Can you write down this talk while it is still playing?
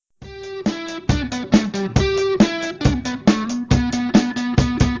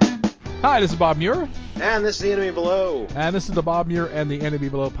Hi, this is Bob Muir. And this is The Enemy Below. And this is the Bob Muir and the Enemy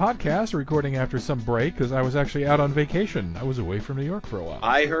Below podcast, recording after some break because I was actually out on vacation. I was away from New York for a while.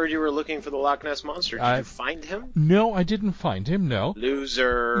 I heard you were looking for the Loch Ness Monster. Did you find him? No, I didn't find him, no.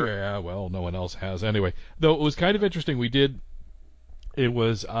 Loser. Yeah, well, no one else has. Anyway, though it was kind of interesting. We did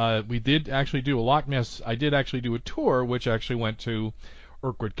actually do a Loch Ness. I did actually do a tour, which actually went to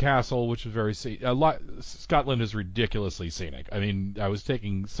Urquhart Castle, which is very Scotland is ridiculously scenic. I mean, I was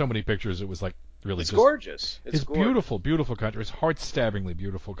taking so many pictures, it was like really it's gorgeous. It's gorgeous. Beautiful, beautiful country. It's heart-stabbingly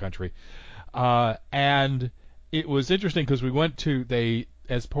beautiful country. And it was interesting because we went to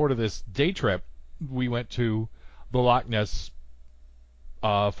as part of this day trip, we went to the Loch Ness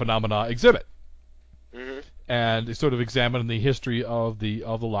phenomena exhibit. Mm-hmm. And sort of examined the history of the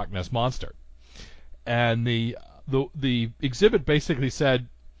Loch Ness Monster. And the exhibit basically said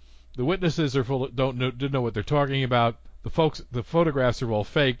the witnesses didn't know what they're talking about. The photographs are all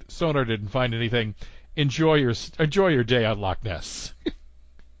faked. Sonar didn't find anything. Enjoy your day on Loch Ness.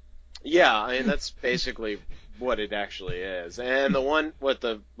 Yeah, I mean that's basically what it actually is. And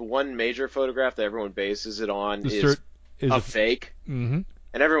the one major photograph that everyone bases it on is a fake. Mm-hmm.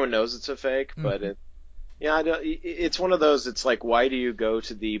 And everyone knows it's a fake, but it's one of those. It's like, why do you go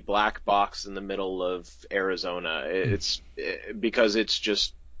to the black box in the middle of Arizona? Because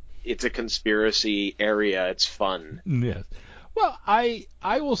it's a conspiracy area. It's fun. Yes. Well, I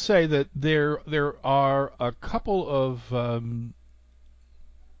will say that there are a couple of.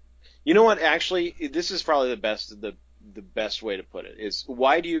 You know what? Actually, this is probably the best way to put it is,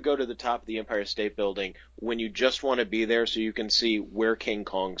 why do you go to the top of the Empire State Building when you just want to be there so you can see where King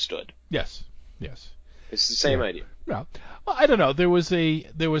Kong stood? Yes. It's the same idea. Well, I don't know. There is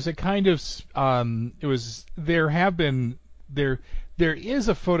a kind of there is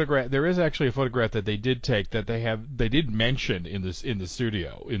a photograph. There is actually a photograph that they did take that they did mention in the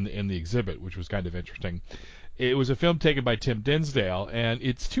studio in the exhibit, which was kind of interesting. It was a film taken by Tim Dinsdale, and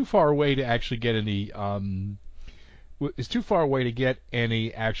it's too far away to actually get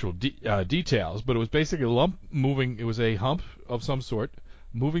any actual details. But it was basically it was a hump of some sort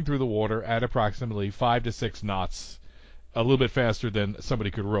moving through the water at approximately 5 to 6 knots, a little bit faster than somebody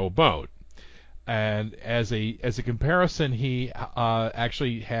could row a boat. And as a comparison, he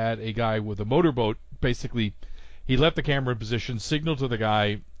actually had a guy with a motorboat. Basically, he left the camera in position, signaled to the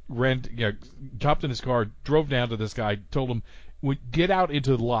guy, jumped in his car, drove down to this guy, told him, "Get out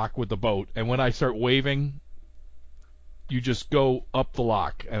into the loch with the boat, and when I start waving, you just go up the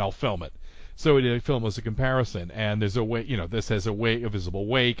loch, and I'll film it." So he did a film as a comparison, and there's a way, this has a visible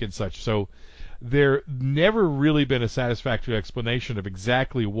wake and such. So there never really been a satisfactory explanation of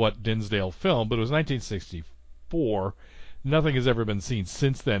exactly what Dinsdale filmed, but it was 1964. Nothing has ever been seen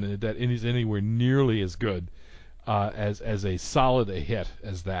since then that is anywhere nearly as good as a solid a hit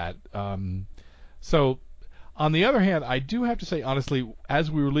as that. So on the other hand, I do have to say honestly, as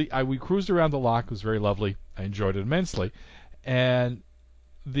we cruised around the loch, it was very lovely. I enjoyed it immensely, and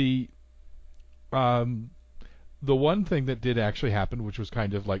the one thing that did actually happen, which was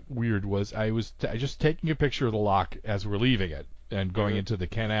kind of like weird, was I was just taking a picture of the loch as we're leaving it and going into the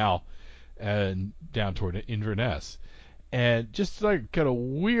canal and down toward Inverness, and just like got a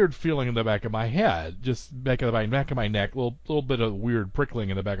weird feeling in the back of my head, just back of my neck, little bit of weird prickling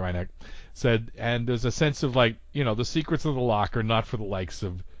in the back of my neck. And there's a sense of like, the secrets of the loch are not for the likes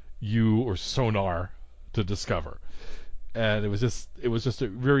of you or Sonar to discover. And it was just a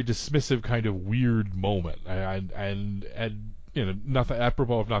very dismissive kind of weird moment, and nothing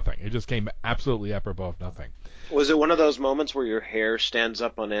apropos of nothing. It just came absolutely apropos of nothing. Was it one of those moments where your hair stands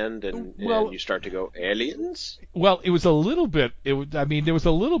up on end and you start to go, aliens? Well, it was a little bit. There was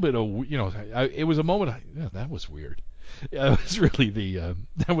a little bit of it was a moment. That was weird. It was really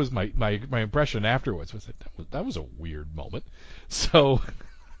that was my impression afterwards. Was that was a weird moment. So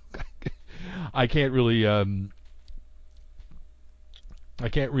I can't really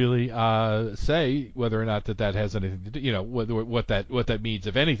say whether or not that has anything to do, what that means,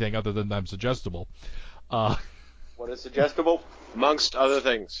 if anything, other than I'm suggestible. What is suggestible? Amongst other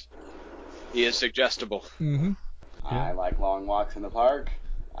things, he is suggestible. Mm-hmm. Yeah. I like long walks in the park.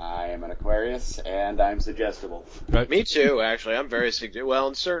 I am an Aquarius, and I'm suggestible. Right. Me too, actually. I'm very well,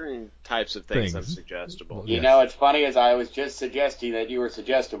 in certain types of things. I'm suggestible. Well, you know, it's funny as I was just suggesting that you were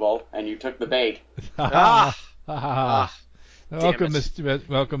suggestible, and you took the bait. Welcome,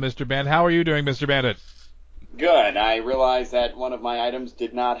 Mr. Bandit. How are you doing, Mr. Bandit? Good. I realized that one of my items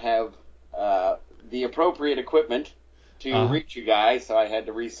did not have the appropriate equipment to reach you guys, so I had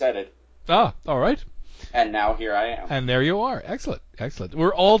to reset it. All right. And now here I am. And there you are. Excellent, excellent.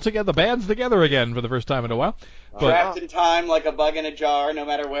 We're all together. The band's together again for the first time in a while. Trapped in time like a bug in a jar, no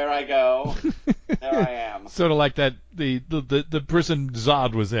matter where I go. There I am. Sort of like that the prison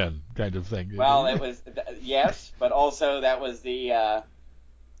Zod was in, kind of thing. Well, it was yes, but also that was the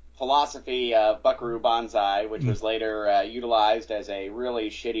philosophy of Buckaroo Banzai, which was later utilized as a really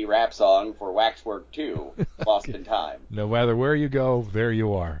shitty rap song for Waxwork 2, Lost in Time. No matter where you go, there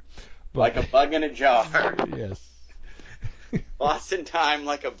you are. Like a bug in a jar. Yes. Lost in time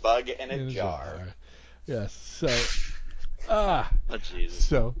like a bug in a jar. Yes. So. Oh, Jesus.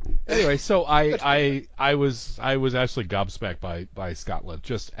 So anyway, so I was actually gobsmacked by Scotland.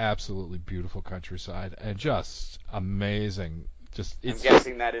 Just absolutely beautiful countryside and just amazing. I'm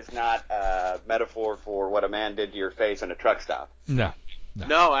guessing that is not a metaphor for what a man did to your face in a truck stop. No.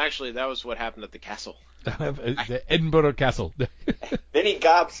 No, actually, that was what happened at the castle. The Edinburgh Castle. Then he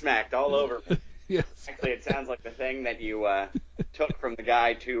gobsmacked all over me. Yes. Actually, it sounds like the thing that you took from the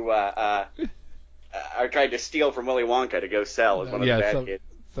guy to or tried to steal from Willy Wonka to go sell as one of the bad kids.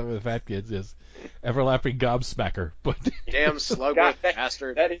 Some of the fat kids, yes. Everlasting gobsmacker. But damn slug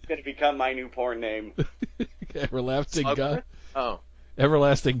bastard. That is going to become my new porn name. Everlasting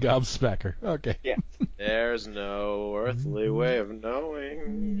Everlasting gobsmacker. Okay. Yeah. There's no earthly way of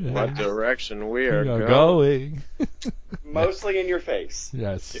knowing what direction we are going. Mostly in your face.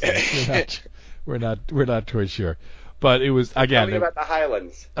 Yes. We're not quite sure. But it was again. Tell me about the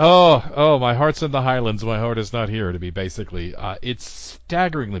Highlands. Oh, my heart's in the Highlands. My heart is not here. To be basically, it's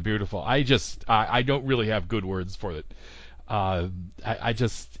staggeringly beautiful. I don't really have good words for it.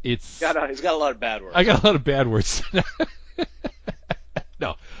 He's got a lot of bad words. I got a lot of bad words.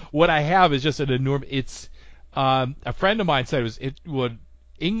 No, what I have is just an enormous. It's a friend of mine said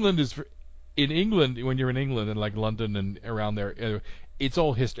England is in England when you're in England and like London and around there. It's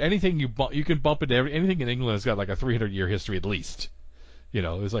all history. Anything you can bump into anything in England has got like a 300-year history at least.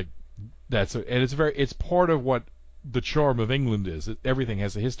 It's like it's part of what the charm of England is. Everything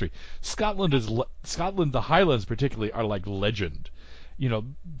has a history. Scotland, the Highlands particularly, are like legend.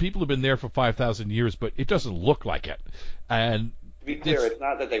 People have been there for 5,000 years, but it doesn't look like it. And to be clear, it's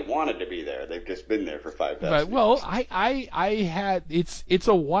not that they wanted to be there; they've just been there for 5,000 years. Well, it's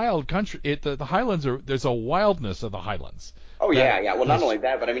a wild country. The Highlands there's a wildness of the Highlands. Oh yeah. Well, not only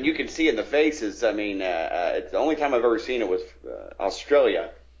that, but I mean, you can see in the faces. I mean, it's the only time I've ever seen it was Australia,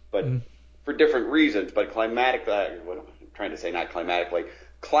 but for different reasons. But what I'm trying to say, not climatically,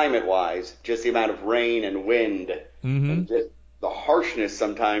 climate-wise, just the amount of rain and wind, and just the harshness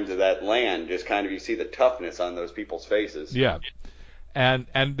sometimes of that land. Just kind of you see the toughness on those people's faces. Yeah, and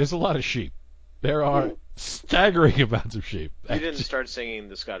there's a lot of sheep. There are staggering amounts of sheep. You didn't start singing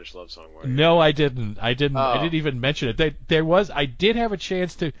the Scottish love song, were you? No, I didn't. I didn't even mention it. I did have a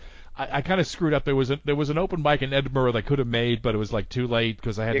chance to. I kind of screwed up. There was an open mic in Edinburgh that I could have made, but it was like too late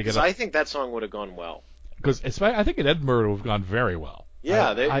because I had to get up. I think that song would have gone well. Because I think in Edinburgh it would have gone very well.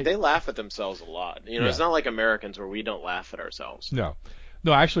 Yeah, they laugh at themselves a lot. It's not like Americans where we don't laugh at ourselves.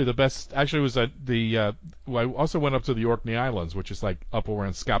 No, actually the best was at I also went up to the Orkney Islands, which is like up over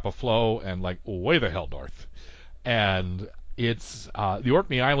in Scapa Flow and like way the hell north. And it's the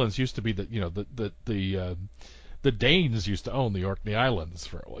Orkney Islands used to be the Danes used to own the Orkney Islands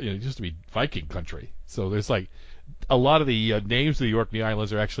for it used to be Viking country. So there's like a lot of the names of the Orkney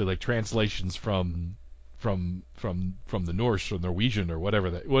Islands are actually like translations from the Norse or Norwegian or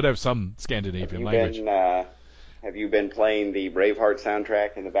whatever some Scandinavian language. Have you been playing the Braveheart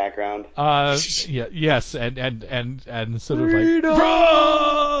soundtrack in the background? Yes, and sort Freedom!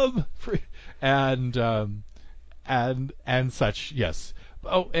 of like and such. Yes.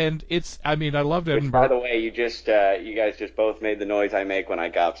 Oh, and I loved Edinburgh. By the way, you guys just both made the noise I make when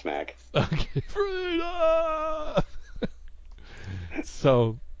I gobsmack. Okay. Freedom!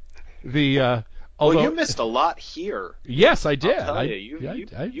 So the Although, you missed a lot here. Yes, I did. I'll tell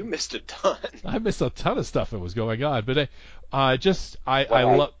you missed a ton. I missed a ton of stuff that was going on, but I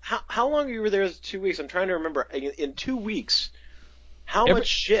love. How long you were there? 2 weeks. I'm trying to remember. In 2 weeks, how much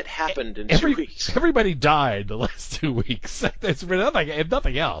shit happened in 2 weeks? Everybody died the last 2 weeks. It's been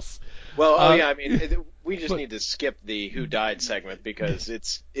nothing else. Well, we just need to skip the who died segment because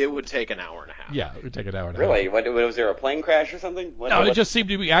it would take an hour and a half. Yeah, it would take an hour and a half. Really? Really? Was there a plane crash or something? It just seemed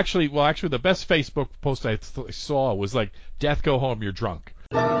to be actually the best Facebook post I saw was like, "Death, go home, you're drunk."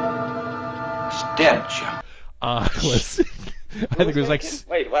 Stench. I think it was like.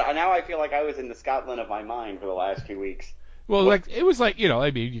 Wait, well, now I feel like I was in the Scotland of my mind for the last 2 weeks. Well, like it was like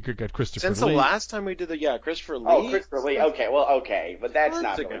I mean, you could get Christopher Since Lee. the last time we did Christopher Lee. Oh, Christopher Lee. Okay, but that's not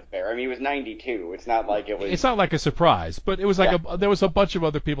Months really ago. fair. I mean, he was 92. It's not like it was. It's not like a surprise, but it was like there was a bunch of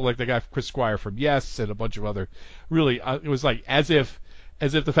other people, like the guy Chris Squire from Yes, and a bunch of other. Really, it was like as if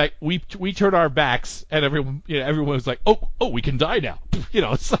the fact we turned our backs and everyone was like, oh, we can die now.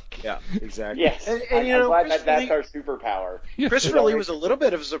 It's like. Yeah, exactly. Yes, and I'm glad that's Lee, our superpower. Christopher Lee was a little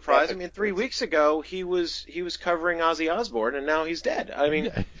bit of a surprise. I mean, 3 weeks ago he was covering Ozzy Osbourne, and now he's dead. I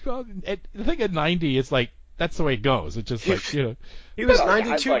mean, well, the thing at 90, it's like that's the way it goes. It's just like he was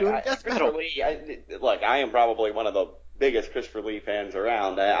 92 doing death metal. Lee, I am probably one of the biggest Christopher Lee fans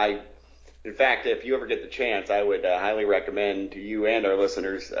around. In fact, if you ever get the chance, I would highly recommend to you and our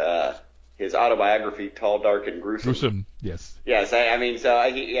listeners his autobiography, Tall, Dark, and Gruesome. Gruesome, yes. Yes,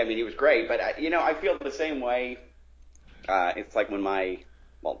 he was great, but I feel the same way. It's like when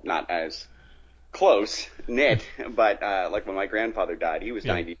not as close knit, but like when my grandfather died, he was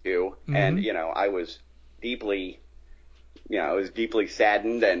 92, and I was deeply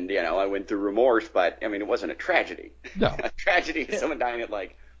saddened, and I went through remorse, but I mean, it wasn't a tragedy. No, a tragedy is someone dying at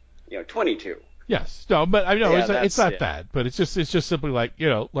 22. Yes, no, but I know it's not it. that, but it's just simply like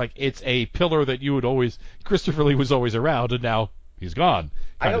like it's a pillar that you would always. Christopher Lee was always around, and now he's gone.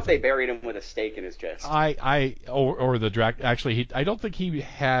 I hope they buried him with a stake in his chest. Or the Actually, I don't think he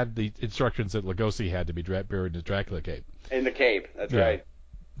had the instructions that Lugosi had to be buried in the Dracula cape. In the cape, that's right.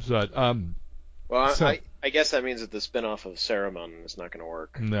 So, I guess that means that the spin-off of Saruman is not going to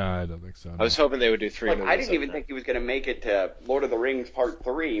work. No, I don't think so. No. I was hoping they would do 3 movies. I didn't even think he was going to make it to Lord of the Rings Part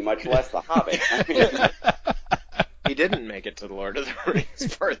 3, much less The Hobbit. I mean, he didn't make it to the Lord of the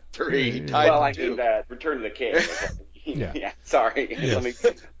Rings Part 3. He died in 2. Return of the King. Yeah. Sorry. Yes.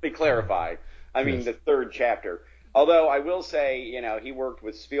 Let me clarify. I mean, the third chapter. Although I will say, he worked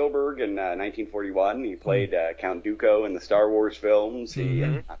with Spielberg in 1941. He played Count Dooku in the Star Wars films.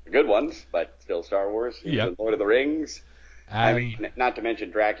 Not the good ones, but still Star Wars. He was in Lord of the Rings. I mean, not to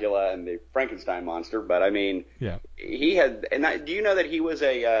mention Dracula and the Frankenstein monster, but I mean, he had. And do you know that he was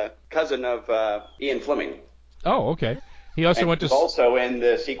a cousin of Ian Fleming? Oh, okay. He also went to. He was also in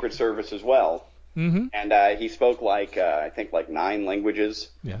the Secret Service as well. Mm-hmm. And he spoke I think 9 languages.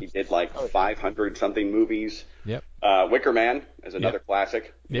 Yeah. He did 500 something movies. Yep. Wicker Man is another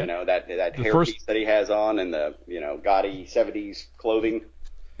classic. Yep. That hairpiece that he has on and the gaudy 70s clothing.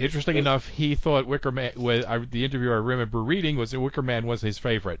 Interesting enough, he thought Wicker Man. The interview I remember reading was that Wicker Man was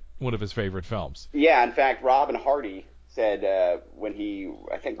one of his favorite films. Yeah, in fact, Robin Hardy said I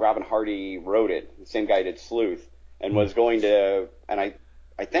think Robin Hardy wrote it. The same guy did Sleuth, and was going to, and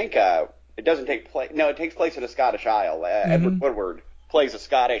I think. It doesn't take place. No, it takes place in a Scottish Isle. Edward Woodward plays a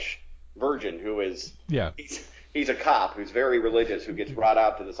Scottish virgin who is. Yeah. He's a cop who's very religious who gets brought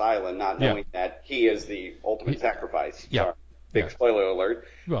out to this island not knowing that he is the ultimate sacrifice. Yeah. Sorry. Big spoiler alert.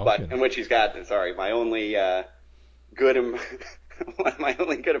 Well, but in which he's got my only good my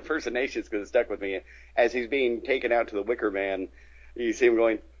only good impersonation is because it stuck with me as he's being taken out to the Wicker Man. You see him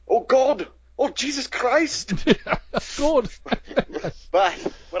going, "Oh God! Oh, Jesus Christ!" God. But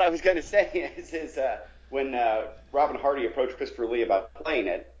what I was going to say is when Robin Hardy approached Christopher Lee about playing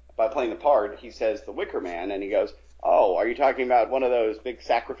the part, he says the Wicker Man, and he goes, "Oh, are you talking about one of those big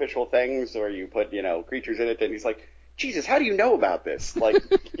sacrificial things where you put creatures in it?" And he's like, "Jesus, how do you know about this?"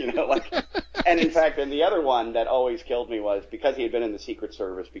 And in fact, and the other one that always killed me was because he had been in the Secret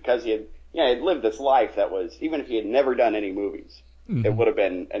Service, because he had lived this life that was, even if he had never done any movies, it would have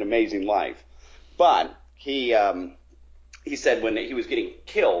been an amazing life. But he said when he was getting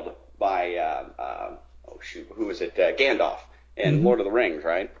killed by who was it? Gandalf in Lord of the Rings,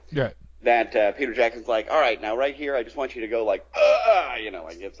 right? Yeah. That Peter Jackson's like, "All right, now right here, I just want you to go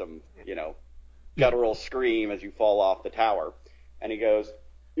give some guttural scream as you fall off the tower." And he goes,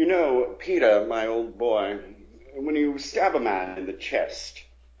 "Peter, my old boy, when you stab a man in the chest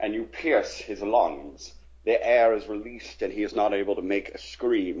and you pierce his lungs, the air is released and he is not able to make a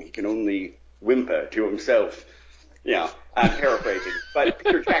scream. He can only whimper to himself." I'm paraphrasing, but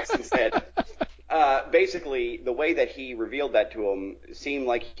Peter Jackson said, basically, the way that he revealed that to him seemed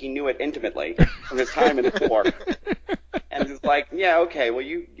like he knew it intimately from his time in the war. And it's like, yeah, okay, well,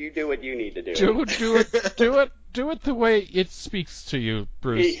 you do what you need to do. Do it the way it speaks to you,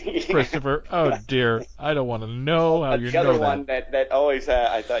 Bruce. Christopher. Oh dear, I don't want to know how you know that. The other one that always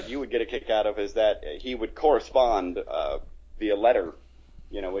I thought you would get a kick out of is that he would correspond via letter,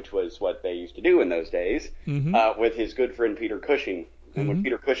 which was what they used to do in those days, with his good friend Peter Cushing. And when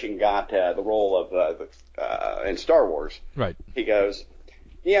Peter Cushing got the role of in Star Wars, right, he goes,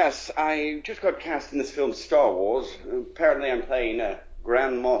 "Yes, I just got cast in this film Star Wars. Apparently I'm playing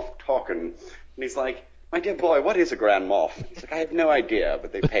Grand Moff Tarkin." And he's like, my dear boy, what is a Grand Moff? He's like, I have no idea,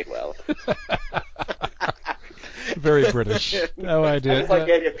 but they pay well. Very British. No idea. It's like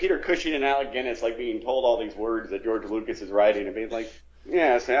the idea of Peter Cushing and Alec Guinness like being told all these words that George Lucas is writing and being like,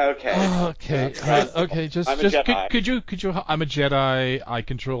 yes, okay. Okay. Just I'm a Jedi. Could you? I'm a Jedi. I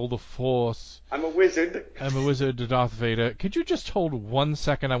control the Force. I'm a wizard. I'm a wizard, Darth Vader. Could you just hold 1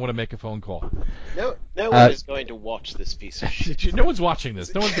 second? I want to make a phone call. No one is going to watch this piece of shit. No one's watching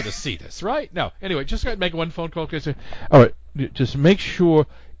this. No one's going to see this, right? No. Anyway, just got to make one phone call. All right. Just make sure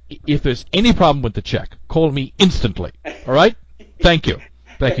if there's any problem with the check, call me instantly. All right? Thank you.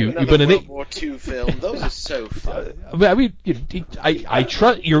 Thank you. Another You've been World War II film. Those are so fun. I mean, I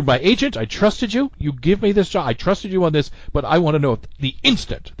trust you're my agent. I trusted you. You give me this job. I trusted you on this, but I want to know if the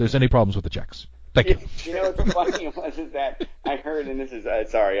instant there's any problems with the checks. Thank you. You know what's funny was is that I heard, and this is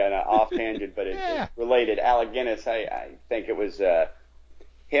sorry, on an off tangent, but it's related. Alec Guinness, I think it was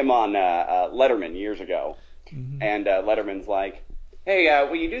him on Letterman years ago, and Letterman's like, hey,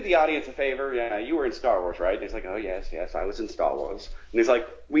 will you do the audience a favor? You were in Star Wars, right? And he's like, oh, yes, I was in Star Wars. And he's like,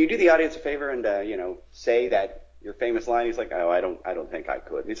 will you do the audience a favor and, say that your famous line? He's like, oh, I don't think I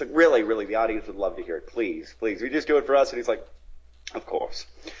could. And he's like, really, the audience would love to hear it. Please, will you just do it for us? And he's like, of course.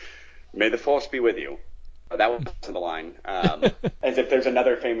 May the Force be with you. Oh, that wasn't the line. As if there's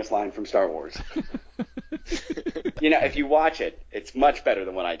another famous line from Star Wars. If you watch it, it's much better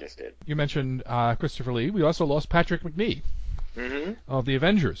than what I just did. You mentioned Christopher Lee. We also lost Patrick Macnee. Mm-hmm. Of the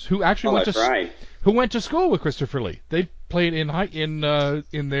Avengers, who actually went to school with Christopher Lee. They played in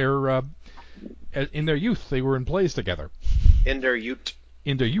their youth. They were in plays together. In their youth.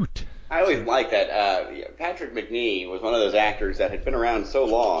 I always liked that. Patrick Macnee was one of those actors that had been around so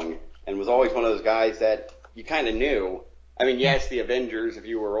long and was always one of those guys that you kind of knew. I mean, yes, the Avengers, if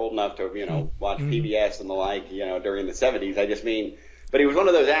you were old enough to watch PBS and the like, during the 70s. I just mean, but he was one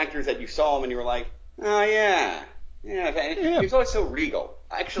of those actors that you saw him and you were like, oh yeah. Yeah, he was always so regal.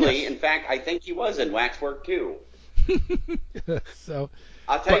 Actually, in fact, I think he was in Waxwork too. So,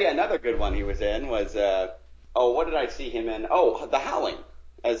 I'll tell you another good one he was in was, what did I see him in? Oh, The Howling,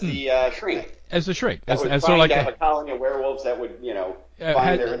 as the shrink. As the shrink. That was trying to have a colony of werewolves that would,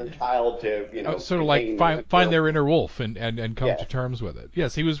 find their inner child to, sort of like find their inner wolf and come to terms with it.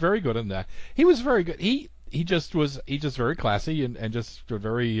 Yes, he was very good in that. He was very good. He just very classy and just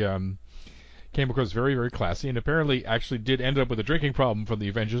very came across very, very classy, and apparently actually did end up with a drinking problem from the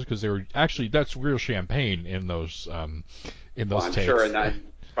Avengers because they were actually that's real champagne in those tapes. I'm sure, and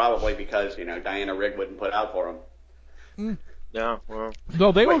probably because Diana Rigg wouldn't put out for them. No, well.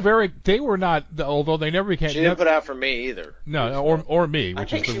 No, they were not. Although they never became. She didn't put out for me either. No, or me, which I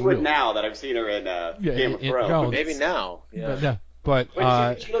think is she the would real. now that I've seen her in Game of Thrones. No, maybe now. Yeah. But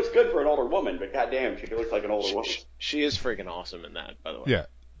she looks good for an older woman, but goddamn, she looks like an older woman. She is freaking awesome in that, by the way.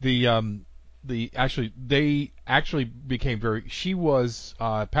 Yeah. They actually became very. She was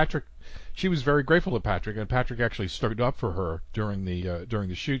Patrick. She was very grateful to Patrick, and Patrick actually stood up for her during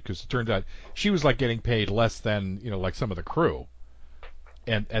the shoot because it turned out she was like getting paid less than like some of the crew.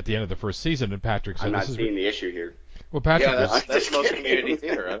 And at the end of the first season, and Patrick said, "I'm not seeing the issue here." Well, Patrick, that's most community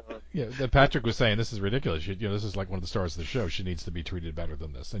theater. Patrick was saying this is ridiculous. This is like one of the stars of the show. She needs to be treated better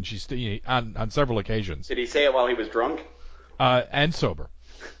than this, and she's on several occasions. Did he say it while he was drunk? And sober.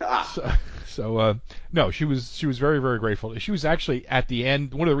 No, she was very, very grateful. She was actually at the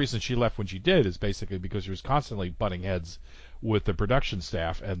end. One of the reasons she left when she did is basically because she was constantly butting heads with the production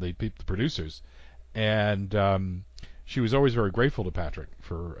staff and the producers, and she was always very grateful to Patrick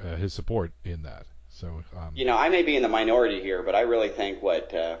for his support in that. So I may be in the minority here, but I really think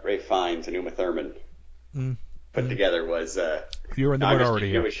what Ralph Fiennes and Uma Thurman put together was you're in the minority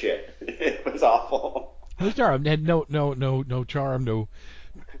here. It was shit. It was awful. No charm. Had no charm. No.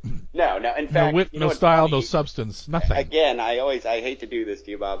 In fact, no wit, no style, no substance, nothing. Again, I hate to do this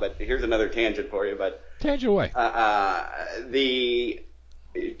to you, Bob, but here's another tangent for you. But tangent away.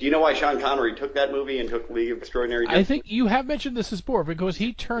 Do you know why Sean Connery took that movie and took League of Extraordinary Gentlemen? I think you have mentioned this before because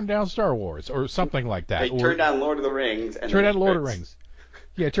he turned down Star Wars or something like that. He turned down Lord of the Rings. Turned down Lord of the Rings.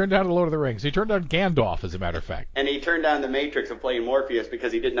 Yeah, turned down Lord of the Rings. He turned down Gandalf, as a matter of fact. And he turned down The Matrix of playing Morpheus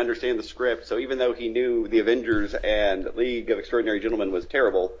because he didn't understand the script. So even though he knew The Avengers and League of Extraordinary Gentlemen was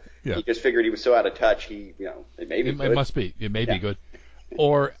terrible, he just figured he was so out of touch. It may be good. It must be. It may be good.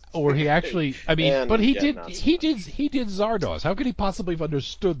 Or he actually. I mean, but he did Zardoz. How could he possibly have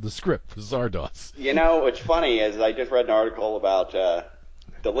understood the script for Zardoz? What's funny is I just read an article about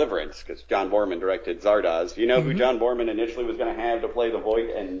Deliverance, because John Boorman directed Zardoz. Do you know who John Boorman initially was going to have to play the Voight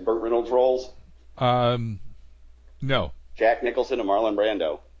and Burt Reynolds roles? No. Jack Nicholson and Marlon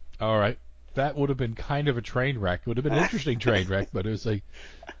Brando. All right. That would have been kind of a train wreck. It would have been an interesting train wreck, but it was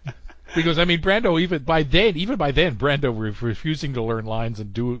Because I mean, Brando even by then, Brando was refusing to learn lines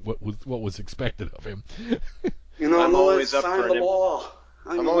and do what was expected of him. I'm always up for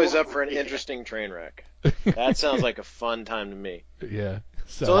I'm always up for an interesting train wreck. That sounds like a fun time to me. Yeah.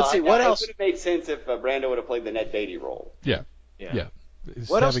 So let's see what else It would have made sense if Brando would have played the Ned Beatty role. Yeah.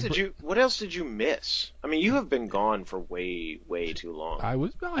 What else did you miss? I mean, you have been gone for way too long.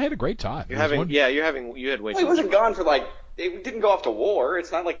 I had a great time. You had way too He wasn't gone for it didn't go off to war.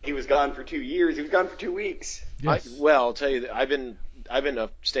 It's not like he was gone for 2 years. He was gone for 2 weeks. Yes. I'll tell you that I've been a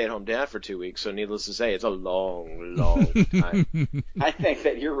stay-at-home dad for 2 weeks, so needless to say, it's a long time. I think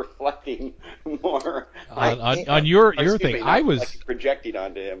that you're reflecting more on your thing. I was like projecting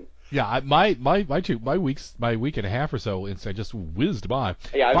onto him. Yeah, my week and a half or so, I just whizzed by.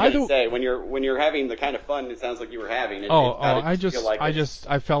 Yeah, I was going to say when you're having the kind of fun it sounds like you were having. I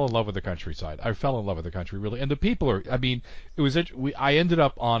fell in love with the countryside. I fell in love with the country really, and the people are. I mean, I ended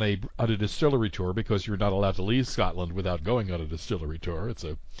up on a distillery tour because you're not allowed to leave Scotland without going on a distillery tour.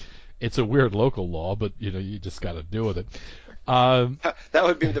 It's a weird local law, but you just got to deal with it. That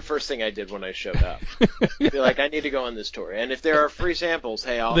would be the first thing I did when I showed up. Be like, I need to go on this tour, and if there are free samples,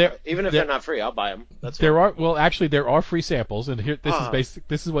 hey, even if they're not free, I'll buy them. That's fine. Actually, there are free samples, and here this is basic.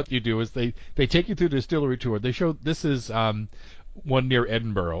 This is what you do: is they take you through the distillery tour. They show this is one near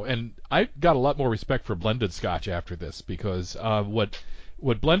Edinburgh, and I got a lot more respect for blended Scotch after this because what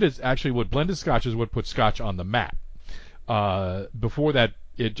blended Scotch is what put Scotch on the map. Before that,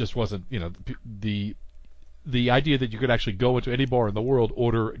 it just wasn't. The idea that you could actually go into any bar in the world,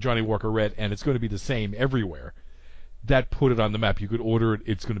 order Johnny Walker Red, and it's going to be the same everywhere, that put it on the map. You could order it,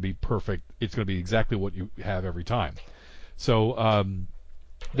 it's going to be perfect. It's going to be exactly what you have every time. So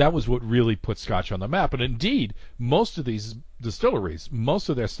that was what really put Scotch on the map. And indeed, most of these distilleries, most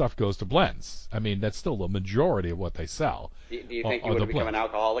of their stuff goes to blends. I mean, that's still the majority of what they sell. Do you think you would have become an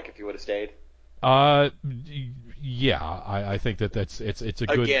alcoholic if you would have stayed? Yeah, I think it's a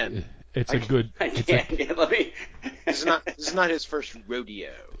good. Again. It's a good. Let me. This is not his first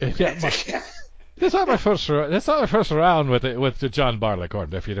rodeo. Yeah, this is not my first round with John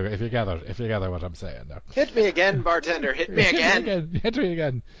Barleycorn. If you gather what I'm saying. No. Hit me again, bartender. Hit me again. Hit me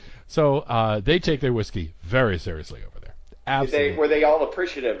again. So they take their whiskey very seriously over there. Absolutely. Were they all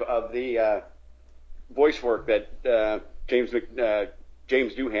appreciative of the voice work that James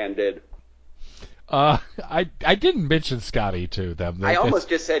Doohan did? I didn't mention Scotty to them. I almost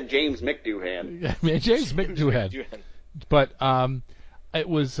just said James McDoohan. James McDoohan. But it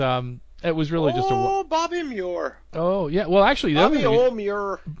was really just a. Bobby Muir. Oh yeah. Well, actually, Bobby old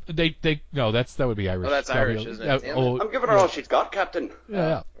Muir. That would be Irish. Oh, that's Irish, isn't it? I'm giving her all she's got, Captain.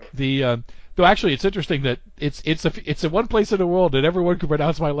 Yeah. Though actually, it's interesting that it's a one place in the world that everyone can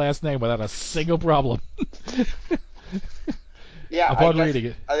pronounce my last name without a single problem. Yeah. Upon reading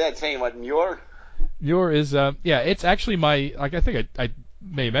it. That's saying what Muir. Muir is it's actually my I think I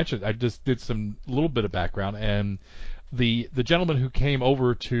may mention I just did some little bit of background, and the gentleman who came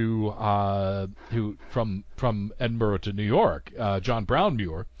over to from Edinburgh to New York, John Brown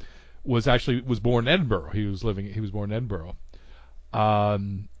Muir, was born in Edinburgh. He was born in Edinburgh,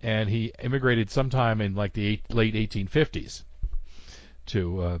 and he immigrated sometime in like the late 1850s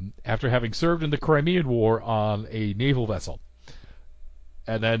to after having served in the Crimean War on a naval vessel,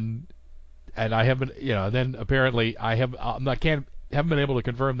 and I haven't, then apparently haven't been able to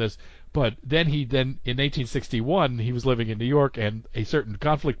confirm this, but then in 1861 he was living in New York and a certain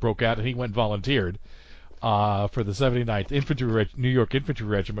conflict broke out and he went and volunteered for the 79th New York Infantry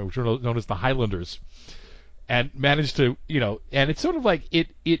Regiment, which were known as the Highlanders, and managed to, and it's sort of like it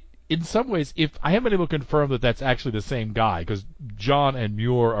in some ways, if I haven't been able to confirm that that's actually the same guy, because John and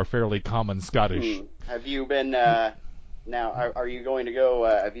Muir are fairly common Scottish. Have you been? Now, are you going to go?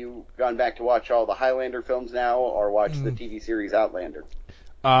 Have you gone back to watch all the Highlander films now, or watch the TV series Outlander?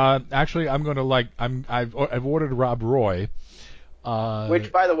 Actually, I'm going to I've ordered Rob Roy.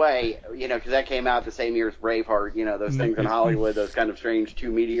 Which, by the way, because that came out the same year as Braveheart. Those things in Hollywood, those kind of strange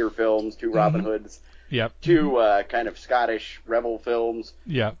two meteor films, two Robin Hoods, two kind of Scottish rebel films.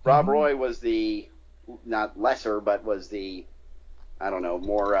 Yeah. Rob Roy was the not lesser, but was the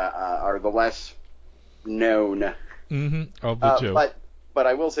more or the less known. Of the two. But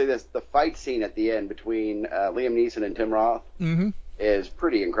I will say this: the fight scene at the end between Liam Neeson and Tim Roth is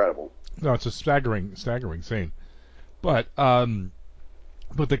pretty incredible. No, it's a staggering scene. But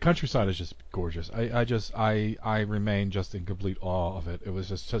the countryside is just gorgeous. I remain just in complete awe of it. It was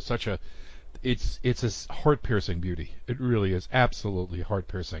just such a it's a heart-piercing beauty. It really is absolutely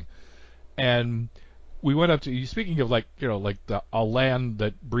heart-piercing. And we went up to, speaking of a land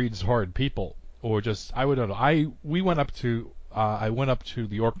that breeds hard people. Or just, I don't know. We went up to I went up to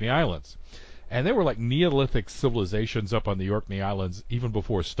the Orkney Islands, and there were like Neolithic civilizations up on the Orkney Islands even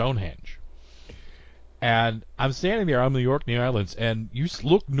before Stonehenge. And I'm standing there on the Orkney Islands, and you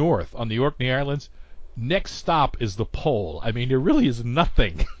look north on the Orkney Islands. Next stop is the pole. I mean, there really is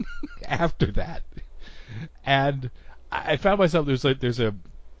nothing after that. And I found myself there's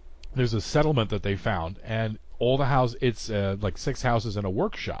a settlement that they found, and all the house it's like 6 houses and a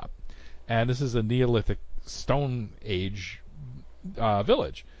workshop, and this is a Neolithic Stone Age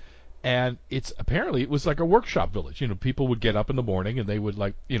village. And it was like a workshop village. People would get up in the morning and they would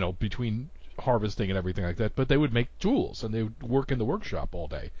between harvesting and everything like that, but they would make tools and they would work in the workshop all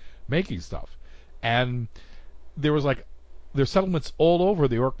day making stuff. And there's settlements all over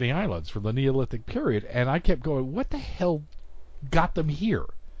the Orkney Islands from the Neolithic period, and I kept going, what the hell got them here?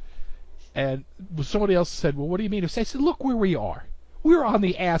 And somebody else said, well, what do you mean? I said, look where we are. We're on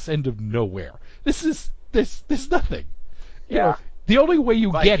the ass end of nowhere. There's nothing. Yeah. The only way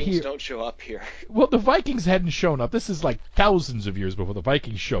you Vikings get here. don't show up here. Well, the Vikings hadn't shown up. This is like thousands of years before the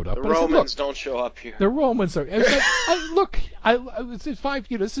Vikings showed up. The But I said, Romans look, don't show up here. the Romans are. Look, this is 5.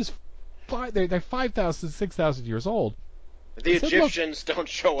 This is 5. They're 5,000, 6,000 years old. The Egyptians don't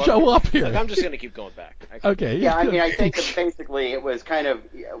show up here. Like, I'm just going to keep going back. Okay. Yeah, I mean, I think that basically it was kind of,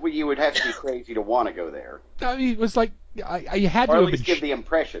 you would have to be crazy to want to go there. I mean, it was like I had or to at have least been give the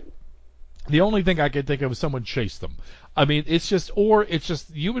impression. The only thing I could think of is someone chased them. I mean, it's just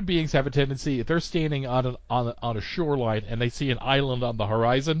human beings have a tendency, if they're standing on a shoreline and they see an island on the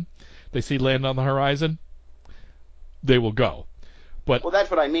horizon, they see land on the horizon, they will go. But Well,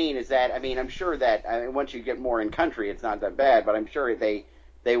 that's what I mean. Is that I'm sure that once you get more in country, it's not that bad. But I'm sure they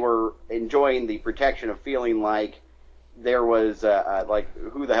were enjoying the protection of feeling like there was like,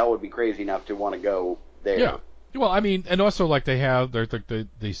 who the hell would be crazy enough to want to go there? Yeah. Well, I mean, and also like they have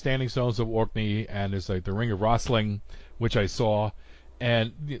the standing stones of Orkney, and there's like the Ring of Rosling, which I saw,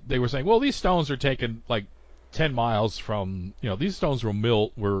 and they were saying, well, these stones are taken like 10 miles from, these stones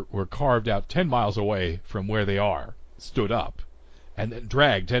were carved out 10 miles away from where they are, stood up, and then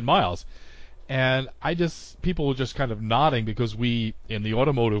dragged 10 miles. And people were just kind of nodding because we, in the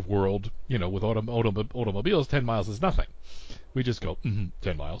automotive world, with automobiles, 10 miles is nothing. We just go, 10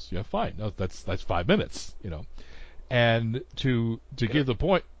 miles, yeah, fine. No, that's 5 minutes, And to give the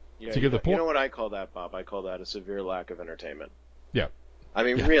point, You know what I call that, Bob? I call that a severe lack of entertainment. Yeah. I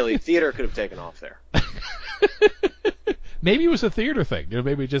mean, really, theater could have taken off there. Maybe it was a theater thing.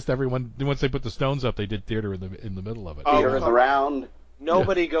 Maybe just everyone, once they put the stones up, they did theater in the middle of it. Theater in the round.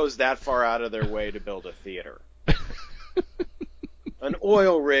 Nobody goes that far out of their way to build a theater. An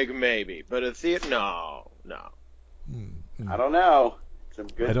oil rig, maybe, but a theater, no. I don't know. Some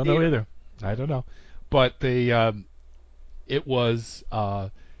good I don't theater. know either. I don't know. But it was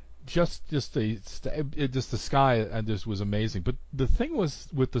just the sky and this was amazing. But the thing was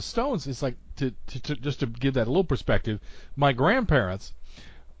with the stones, it's like to just to give that a little perspective. My grandparents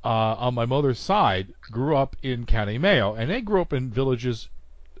on my mother's side grew up in County Mayo, and they grew up in villages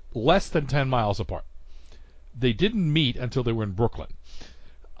less than 10 miles apart. They didn't meet until they were in Brooklyn.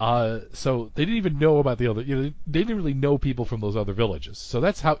 So they didn't even know about the other. They didn't really know people from those other villages. So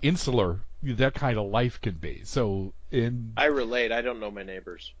that's how insular that kind of life can be. So I relate. I don't know my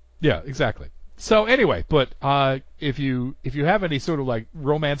neighbors. Yeah, exactly. So anyway, but if you have any sort of like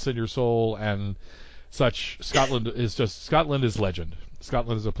romance in your soul and such, Scotland is legend.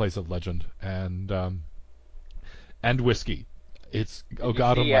 Scotland is a place of legend and whiskey. It's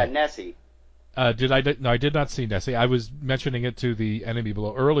Nessie. No, I did not see Nessie. I was mentioning it to the enemy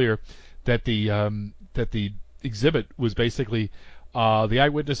below earlier that the exhibit was basically the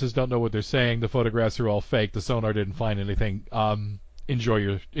eyewitnesses don't know what they're saying. The photographs are all fake. The sonar didn't find anything. Enjoy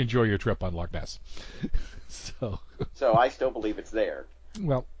your trip on Loch Ness. So I still believe it's there.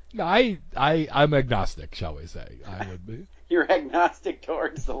 Well, I'm agnostic, shall we say? I would be. You're agnostic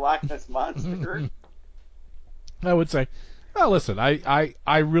towards the Loch Ness Monster. I would say. Well, listen, I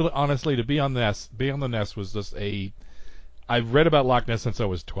really, honestly, to be on the Ness was just I've read about Loch Ness since I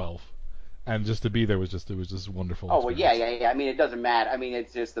was 12, and just to be there it was just wonderful. Oh, well, yeah. I mean, it doesn't matter. I mean,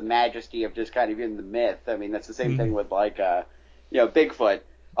 it's just the majesty of just kind of in the myth. I mean, that's the same thing with like, Bigfoot.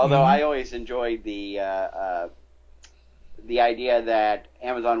 Although I always enjoyed the idea that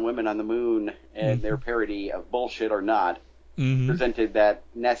Amazon Women on the Moon and their parody of Bullshit or Not presented that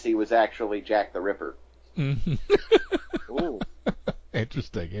Nessie was actually Jack the Ripper. Ooh.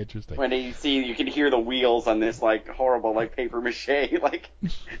 Interesting. When you can hear the wheels on this like horrible like paper mache like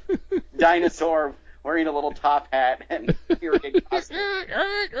dinosaur wearing a little top hat and hearing costume.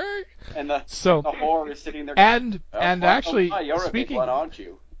 And the whore is sitting there. And actually you're speaking a big one, aren't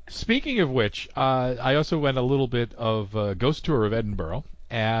you? Speaking of which, I also went a little bit of a ghost tour of Edinburgh,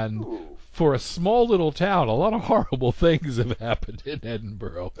 and Ooh. for a small little town, a lot of horrible things have happened in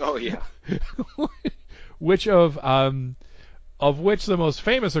Edinburgh. Oh yeah. which of which the most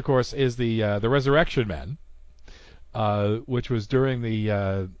famous, of course, is the Resurrection Men, which was during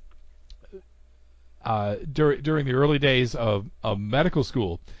during the early days of medical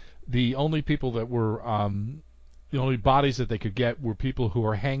school. The only people that were the only bodies that they could get were people who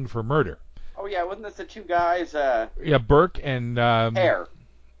were hanged for murder. Oh yeah, wasn't this the two guys? Yeah, Burke and Hair.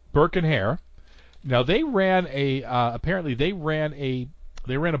 Burke and Hare. Now they ran a apparently they ran a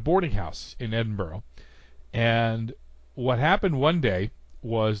boarding house in Edinburgh, and what happened one day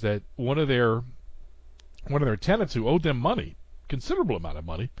was that one of their tenants who owed them money, considerable amount of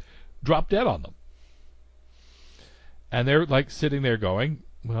money, dropped dead on them, and they're like sitting there going,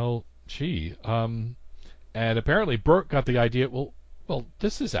 well, gee, and apparently Burke got the idea, well,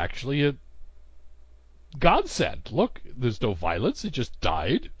 this is actually a godsend. Look, there's no violence; it just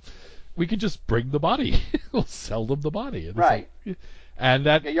died. We can just bring the body. We'll sell them the body. And Right. And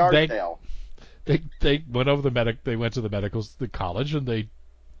that A yard sale. they went over they went to the college, and they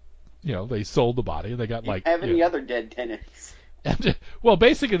sold the body, and they got like Have any other dead tenants? and, well,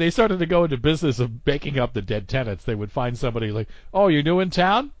 basically they started to go into business of making up the dead tenants. They would find somebody like, oh, you're new in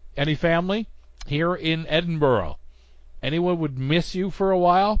town? Any family here in Edinburgh? Anyone would miss you for a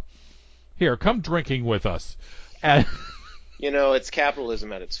while? Here, come drinking with us. And It's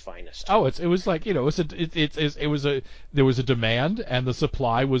capitalism at its finest. oh, it was like it was a there was a demand, and the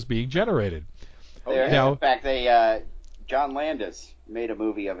supply was being generated. In fact, John Landis made a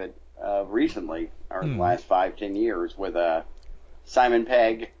movie of it recently, or in the last 5-10 years, with Simon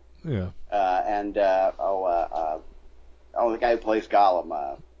Pegg. Yeah. And the guy who plays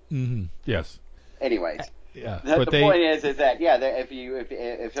Gollum. Yes. Anyways, Yeah. the point is that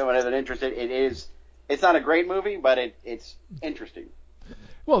if someone has an interest, it's not a great movie, but it's interesting.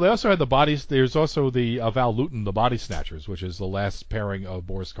 Well, they also had the bodies. There's also the Val Lewton, the Body Snatchers, which is the last pairing of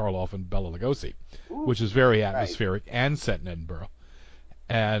Boris Karloff and Bela Lugosi, which is very atmospheric and set in Edinburgh.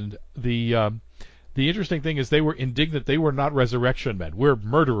 And the interesting thing is they were indignant. They were not resurrection men. We're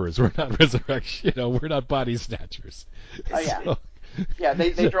murderers. We're not resurrection. We're not body snatchers. Oh yeah. So, yeah,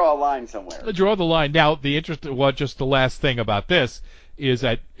 they draw a line somewhere. They draw the line. Now, just the last thing about this is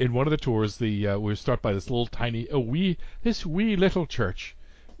that in one of the tours, we start by this little tiny, this wee little church,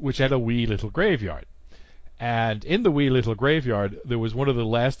 which had a wee little graveyard. And in the wee little graveyard, there was one of the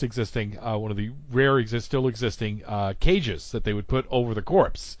last existing, one of the rare still existing cages that they would put over the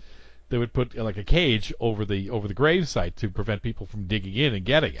corpse. They would put like a cage over the gravesite to prevent people from digging in and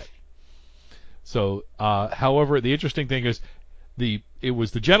getting it. So, however, the interesting thing is, it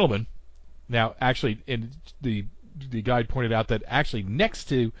was the gentleman. Now, actually, the guide pointed out that actually next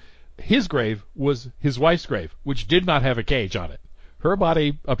to his grave was his wife's grave, which did not have a cage on it. Her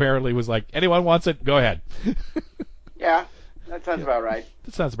body apparently was like, anyone wants it, go ahead. Yeah, that sounds about right.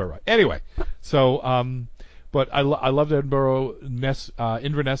 That sounds about right. Anyway, so but I loved Edinburgh.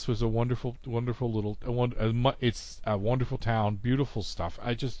 Inverness was a wonderful little. It's a wonderful town, beautiful stuff.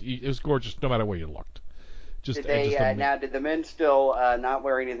 It was gorgeous no matter where you looked. Did the men still not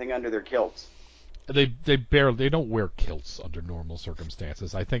wear anything under their kilts? They don't wear kilts under normal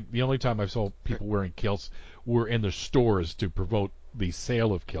circumstances. I think the only time I saw people wearing kilts were in the stores to promote the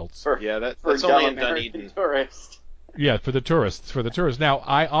sale of kilts. That's only in Dunedin. Tourists. Yeah, for the tourists. Now,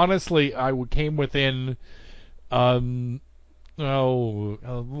 I honestly came within a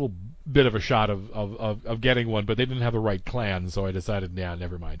little bit of a shot of getting one, but they didn't have the right clan, so I decided,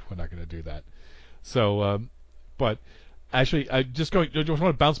 never mind, we're not going to do that. So, but actually, I just want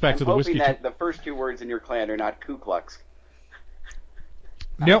to bounce back to the whiskey. I'm hoping that the first two words in your clan are not Ku Klux.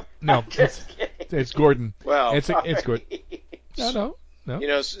 No, it's Gordon. Well, it's Gordon.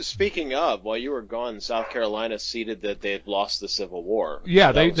 No. Speaking of, while you were gone, South Carolina ceded that they had lost the Civil War.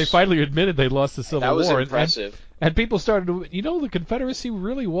 Yeah, they finally admitted they lost the Civil War. That was impressive. And people started to, the Confederacy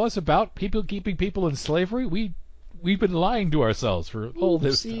really was about keeping people in slavery. We've been lying to ourselves for all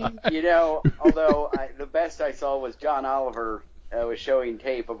this time. Although the best I saw was John Oliver was showing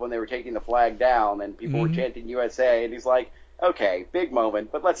tape of when they were taking the flag down and people were chanting USA, and he's like, okay, big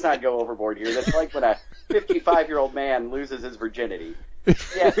moment, but let's not go overboard here. That's like when a 55-year-old man loses his virginity.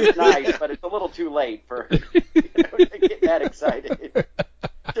 Yes, it's nice, but it's a little too late for to get that excited.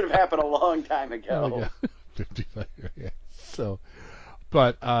 Should have happened a long time ago. Oh, yeah. 55, yeah. So,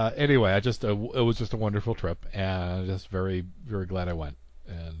 but anyway, it was just a wonderful trip, and I'm just very, very glad I went.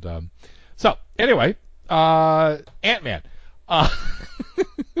 And so anyway, Ant-Man.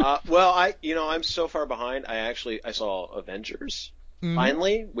 Well, I'm so far behind. I saw Avengers.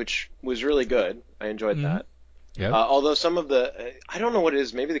 finally, which was really good. I enjoyed that. Yep. Although some of I don't know what it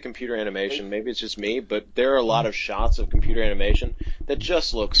is, maybe the computer animation, maybe it's just me, but there are a lot of shots of computer animation that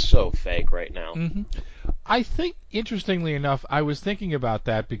just look so fake right now. I think, interestingly enough, I was thinking about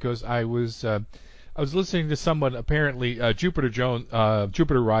that because I was listening to someone. Apparently,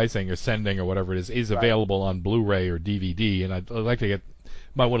 Jupiter Rising, Ascending, or whatever it is available on Blu-ray or DVD, and I'd like to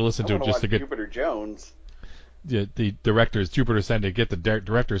might want to listen to it just to get Jupiter Jones. The director's Jupiter Ascending, get the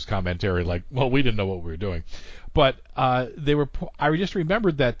director's commentary. Like, well, we didn't know what we were doing, but they were. I just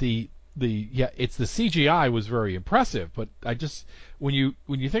remembered that it's the CGI was very impressive, but I just when you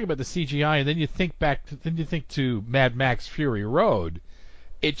think about the CGI and then you think to Mad Max Fury Road,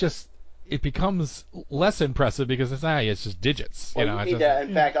 it becomes less impressive because it's just digits. Well,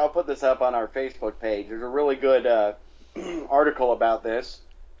 in fact, I'll put this up on our Facebook page. There's a really good article about this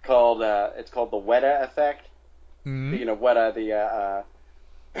called it's called the Weta Effect. Speaking of Weta,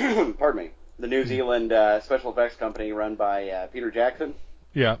 pardon me, the New Zealand special effects company run by Peter Jackson.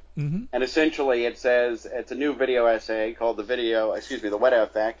 Yeah. And essentially it says it's a new video essay called the Weta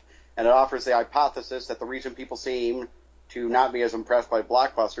Effect, and it offers the hypothesis that the reason people seem to not be as impressed by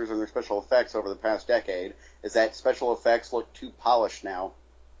blockbusters and their special effects over the past decade is that special effects look too polished now.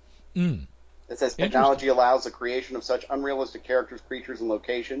 It says technology allows the creation of such unrealistic characters, creatures, and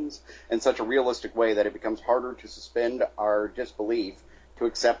locations in such a realistic way that it becomes harder to suspend our disbelief to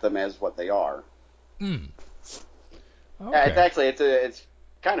accept them as what they are. Okay. It's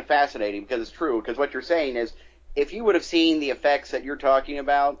kind of fascinating because it's true. Because what you're saying is, if you would have seen the effects that you're talking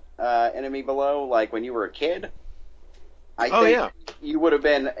about, Enemy Below, like when you were a kid, I think you would have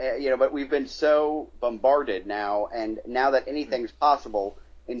been, but we've been so bombarded now, and now that anything's possible,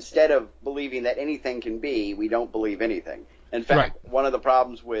 instead of believing that anything can be, we don't believe anything. In fact, one of the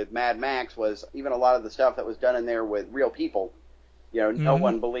problems with Mad Max was even a lot of the stuff that was done in there with real people, no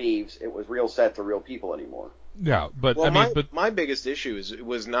one believes it was real sets or real people anymore. Yeah, but my biggest issue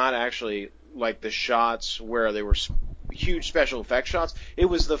was not actually like the shots where they were huge special effects shots. It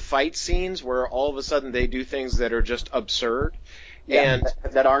was the fight scenes where all of a sudden they do things that are just absurd, and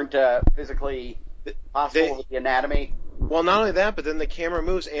that aren't physically possible with the anatomy. Well, not only that, but then the camera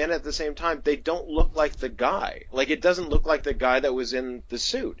moves, and at the same time, they don't look like the guy. Like, it doesn't look like the guy that was in the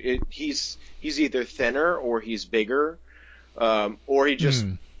suit. He's either thinner or he's bigger, or he just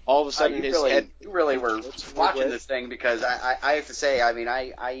all of a sudden head. You really were watching this thing because I have to say, I mean,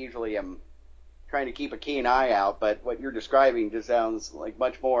 I usually am trying to keep a keen eye out, but what you're describing just sounds like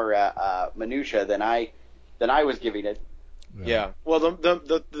much more minutia than I was giving it. Yeah. Well,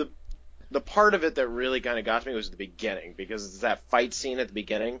 the part of it that really kind of got me was the beginning, because it's that fight scene at the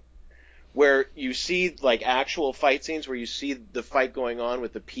beginning where you see like actual fight scenes where you see the fight going on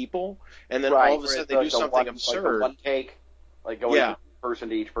with the people, and then all of a sudden they do something absurd. Like the one take, like going person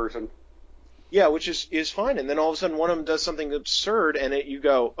to each person. Yeah, which is fine, and then all of a sudden one of them does something absurd, and you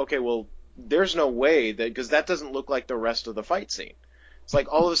go, okay, well, there's no way that, because that doesn't look like the rest of the fight scene. It's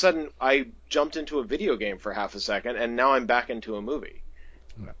like all of a sudden I jumped into a video game for half a second, and now I'm back into a movie.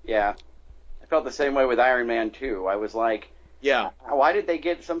 Yeah. I felt the same way with Iron Man 2. I was like, why did they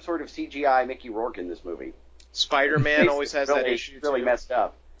get some sort of CGI Mickey Rourke in this movie? Spider-Man always has that issue, too. Really messed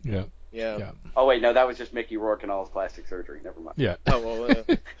up. Yeah. Oh, wait, no, that was just Mickey Rourke and all his plastic surgery. Never mind. Yeah. Oh, well,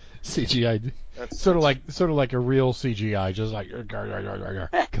 CGI. Sort of like a real CGI, just like.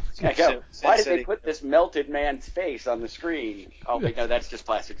 Why did they put this melted man's face on the screen? Oh, wait, no, that's just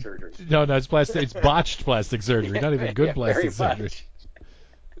plastic surgery. No, it's plastic. It's botched plastic surgery, not even good plastic surgery.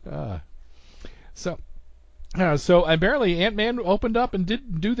 So apparently Ant-Man opened up and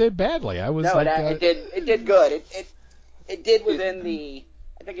didn't do that badly. It did good. It did within the.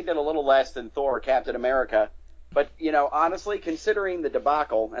 I think it did a little less than Thor or Captain America, but honestly, considering the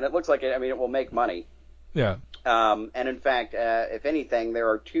debacle, and it looks like it will make money. Yeah. And in fact, if anything, there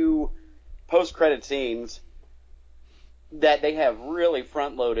are 2 post-credit scenes that they have really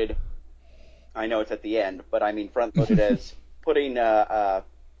front-loaded. I know it's at the end, but I mean front-loaded as putting the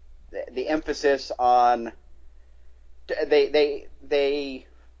emphasis on. They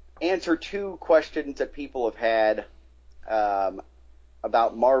answer 2 questions that people have had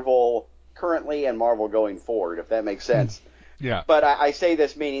about Marvel currently and Marvel going forward, if that makes sense. Yeah. But I say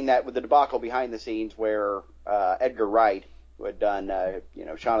this meaning that with the debacle behind the scenes where Edgar Wright, who had done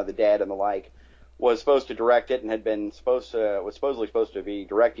Shaun of the Dead and the like, was supposed to direct it and was supposedly supposed to be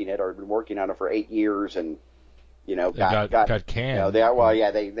directing it or had been working on it for 8 years and got canned.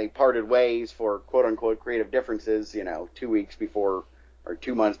 They parted ways for quote unquote creative differences, 2 weeks before or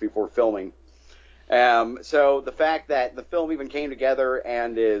 2 months before filming. So the fact that the film even came together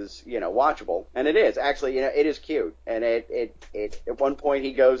and is, watchable, and it is actually, it is cute. And it at one point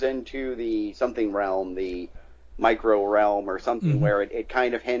he goes into the something realm, the micro realm or something, where it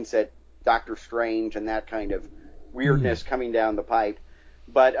kind of hints at Doctor Strange and that kind of weirdness coming down the pipe.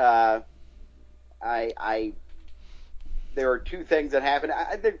 But there are two things that happen.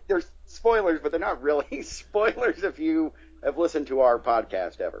 There's spoilers, but they're not really spoilers if you have listened to our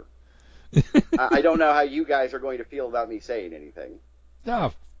podcast ever. I don't know how you guys are going to feel about me saying anything.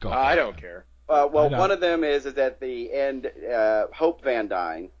 Oh, God. I don't care. Well, one of them is at the end, Hope Van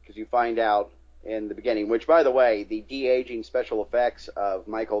Dyne, because you find out in the beginning, which, by the way, the de-aging special effects of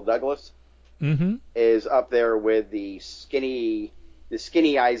Michael Douglas is up there with the skinnyizing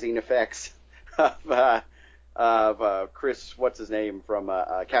effects of Chris, what's his name, from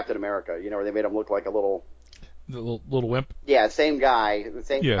Captain America, where they made him look like a little wimp. Yeah, same guy, the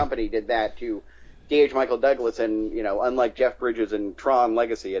same company did that to de-age Michael Douglas, and unlike Jeff Bridges in Tron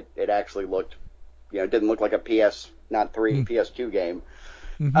Legacy, it actually looked, didn't look like a PS2 game.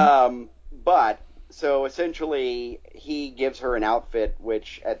 But so essentially, he gives her an outfit,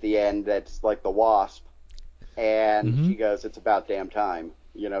 which at the end that's like the Wasp, and she goes, "It's about damn time,"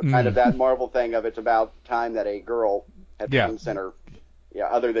 kind of that Marvel thing of it's about time that a girl had front and center. Yeah,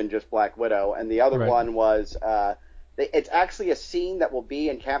 other than just Black Widow. And the other one was, it's actually a scene that will be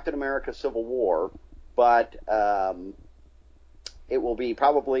in Captain America Civil War, but it will be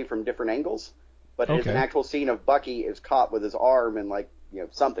probably from different angles. But it's an actual scene of Bucky is caught with his arm and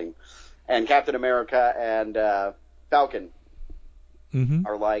something. And Captain America and Falcon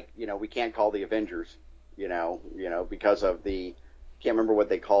are like, we can't call the Avengers, because of the, can't remember what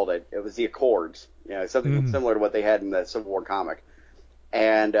they called it. It was the Accords, something similar to what they had in the Civil War comic.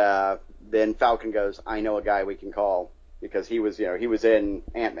 And then Falcon goes, "I know a guy we can call," because he was in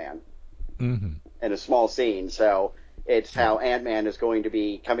Ant-Man in a small scene. So it's how Ant-Man is going to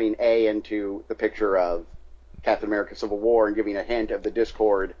be coming into the picture of Captain America: Civil War and giving a hint of the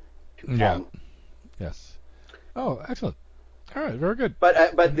Discord to come. Yeah. Yes. Oh, excellent. All right, very good.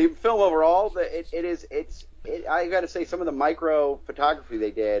 But the film overall, I got to say, some of the micro photography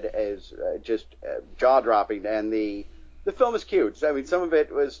they did is just jaw dropping, and the film is cute. I mean, some of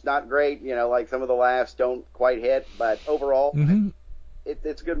it was not great, like some of the laughs don't quite hit, but overall,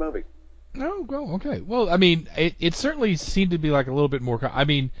 it's a good movie. Oh, well, okay. Well, I mean, it certainly seemed to be like a little bit more. I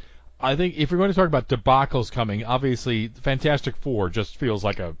mean, I think if we're going to talk about debacles coming, obviously, Fantastic Four just feels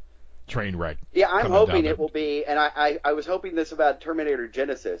like a train wreck. Yeah, I'm hoping it will be, and I was hoping this about Terminator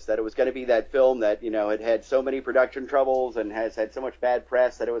Genesis, that it was going to be that film that, it had so many production troubles and has had so much bad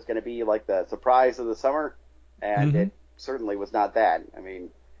press that it was going to be like the surprise of the summer, and it certainly was not that. I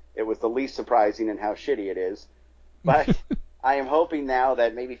mean, it was the least surprising in how shitty it is. But I am hoping now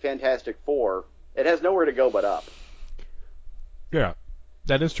that maybe Fantastic Four, it has nowhere to go but up. Yeah,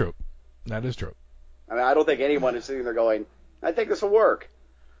 that is true. That is true. I mean, I don't think anyone is sitting there going, "I think this will work."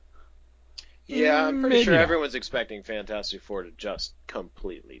 Yeah, I'm pretty Maybe sure not. everyone's expecting Fantastic Four to just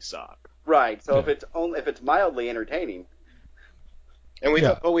completely suck. Right. So if it's mildly entertaining. And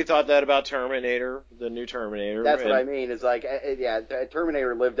we thought that about Terminator, the new Terminator. That's what I mean. Is like,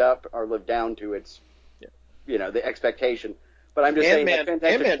 Terminator lived up or lived down to its, the expectation. But I'm just saying that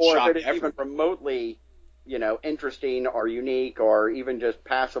Fantastic Four, if it is even remotely, interesting or unique or even just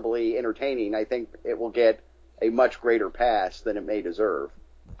passably entertaining, I think it will get a much greater pass than it may deserve.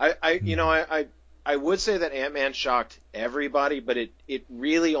 I would say that Ant-Man shocked everybody, but it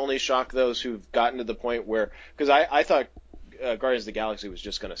really only shocked those who've gotten to the point where, because I thought Guardians of the Galaxy was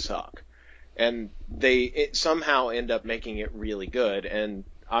just going to suck, and they somehow end up making it really good. And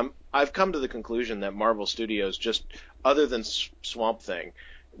I've come to the conclusion that Marvel Studios, just other than Swamp Thing,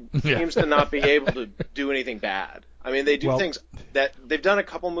 seems to not be able to do anything bad. I mean, they do things that they've done a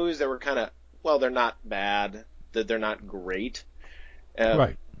couple movies that were kind of, they're not bad, that they're not great,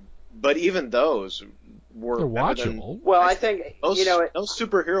 right. But even those were watchable. I think those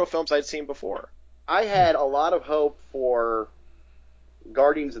superhero films I'd seen before. I had a lot of hope for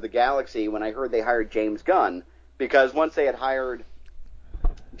Guardians of the Galaxy when I heard they hired James Gunn, because once they had hired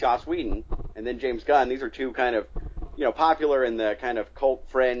Joss Whedon and then James Gunn, these are two kind of, popular in the kind of cult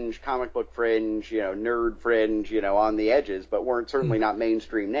fringe, comic book fringe, nerd fringe, on the edges, but weren't certainly not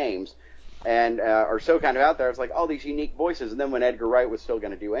mainstream names, and are so kind of out there. It's like all these unique voices, and then when Edgar Wright was still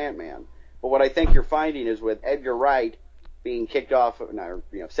going to do Ant-Man. But what I think you're finding is with Edgar Wright being kicked off,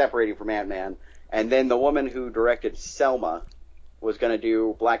 separating from Ant-Man, and then the woman who directed Selma was going to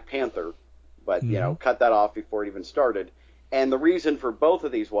do Black Panther, but, cut that off before it even started. And the reason for both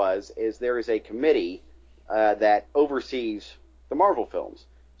of these is there is a committee that oversees the Marvel films.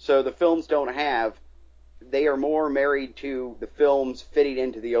 So the films don't have. They are more married to the films fitting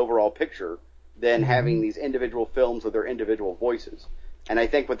into the overall picture than having these individual films with their individual voices. And I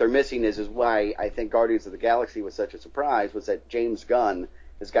think what they're missing is why I think Guardians of the Galaxy was such a surprise, was that James Gunn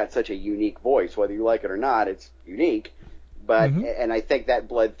has got such a unique voice. Whether you like it or not, it's unique. But and I think that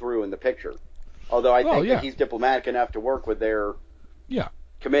bled through in the picture. Although I think that he's diplomatic enough to work with their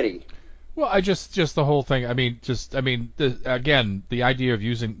committee. Well, I just the whole thing. Again, the idea of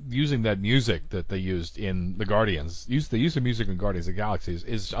using that music that they used in the Guardians, the use of music in Guardians of the Galaxy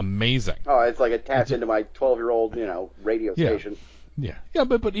is amazing. Oh, it's like it taps into my 12-year-old, radio station. Yeah,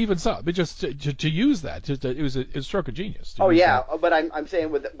 but even so, but just to use that, it was a stroke of genius. But I'm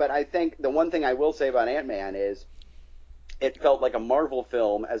saying but I think the one thing I will say about Ant-Man is it felt like a Marvel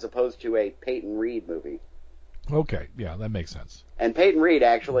film as opposed to a Peyton Reed movie. Okay, yeah, that makes sense. And Peyton Reed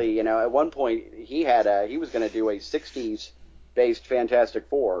actually, at one point he was going to do a 60s based Fantastic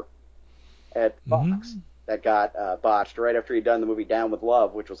Four at Fox that got botched right after he'd done the movie Down with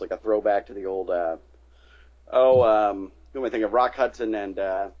Love, which was like a throwback to the old who am I thinking of? Rock Hudson and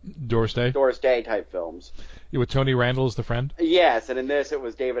Doris Day type films. Yeah, with Tony Randall as the friend? Yes, and in this it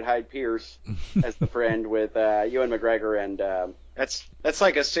was David Hyde Pierce as the friend with Ewan McGregor and That's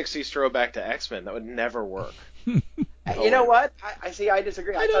like a 60s throwback to X-Men. That would never work. You know what? I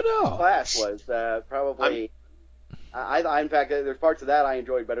disagree. I don't thought know. First Class was probably. In fact, there's parts of that I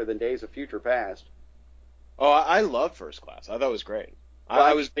enjoyed better than Days of Future Past. Oh, I love First Class. I thought it was great.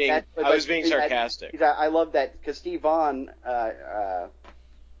 I was being sarcastic. I love that because Steve Vaughn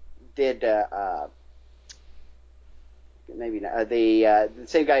did maybe not, the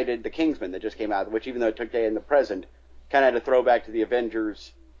same guy did The Kingsman that just came out, which even though it took day in the present, kind of had a throwback to the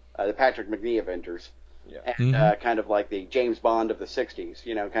Avengers, the Patrick McNee Avengers. Yeah. And kind of like the James Bond of the 60s,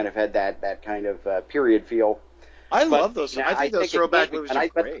 kind of had that kind of period feel. I love those. I think those throwback movies are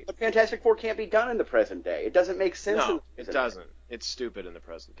great. But Fantastic Four can't be done in the present day. It doesn't make sense. No, it doesn't. It's stupid in the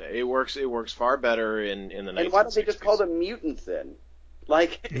present day. It works far better in the 1960s. And why don't they just call them mutants then?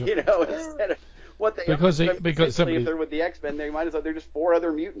 Instead of what they because if they're with the X-Men, they might as well. They're just 4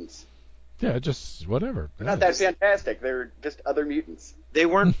 other mutants. Yeah, just whatever. They're not that fantastic. They're just other mutants. They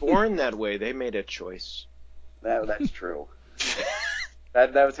weren't born that way. They made a choice. That's true.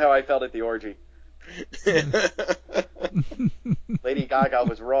 that was how I felt at the orgy. Lady Gaga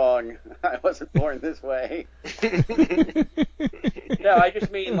was wrong. I wasn't born this way. No, I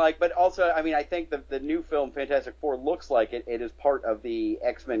just mean but also, I think the new film Fantastic Four looks like it is part of the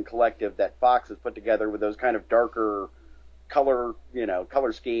X-Men collective that Fox has put together with those kind of darker color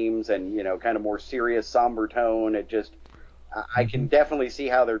schemes and, kind of more serious, somber tone. It just, I can definitely see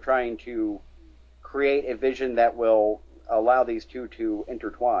how they're trying to create a vision that will allow these two to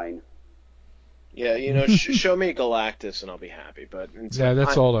intertwine. Yeah, show me Galactus and I'll be happy. But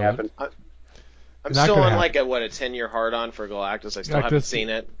that's all I want. I'm still on a 10-year hard-on for Galactus. I still haven't seen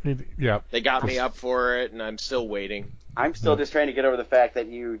it. Yeah. They got me up for it, and I'm still waiting. I'm still just trying to get over the fact that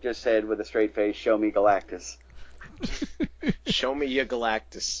you just said with a straight face, "Show me Galactus." Show me your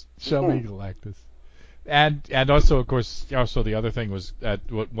Galactus. Show me Galactus. And also, of course, the other thing was that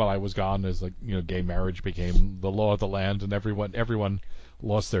while I was gone is gay marriage became the law of the land, and everyone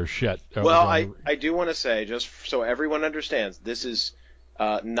lost their shit. Well, I do want to say, just so everyone understands, this is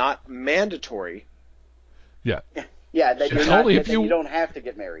not mandatory. Yeah. Yeah, that you don't have to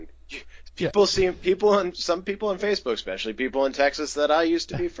get married. Some people on Facebook, especially people in Texas that I used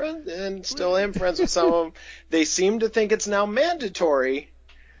to be friends and still am friends with some of them, they seem to think it's now mandatory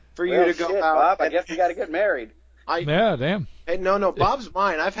for you to go out. Bob, I guess you got to get married. Yeah, damn. Hey, no, Bob's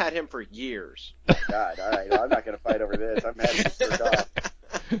mine. I've had him for years. God, all right. Well, I'm not going to fight over this. I'm having this turned off.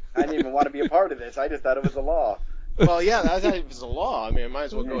 I didn't even want to be a part of this. I just thought it was the law. Well, yeah, I thought it was the law. I might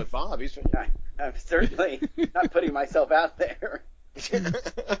as well go with Bob. I'm certainly not putting myself out there.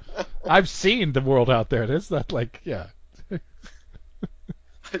 I've seen the world out there. It's not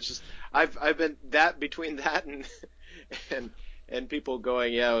I've been between that and people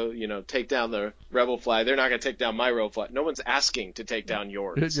going, take down the rebel flag. They're not going to take down my rebel flag. No one's asking to take down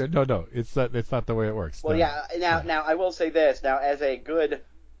yours. No, it's not the way it works. Well, no. Now I will say this. Now, as a good.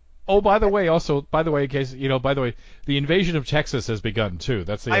 Oh, by the way, in case the invasion of Texas has begun too.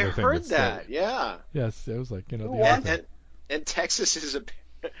 That's the other thing. I heard that. Yeah. Yes, it was and Texas is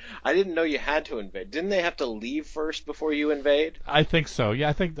I didn't know you had to invade. Didn't they have to leave first before you invade? I think so. Yeah,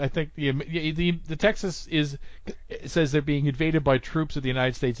 I think the Texas says they're being invaded by troops of the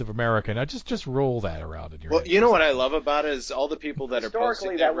United States of America. Now just roll that around in your head. Well, you know what I love about it is all the people that are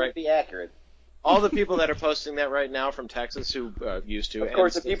posting that would be accurate. All the people that are posting that right now from Texas who used to. Of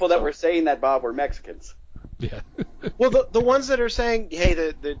course, the people that were saying that, Bob, were Mexicans. Yeah. Well, the ones that are saying, hey,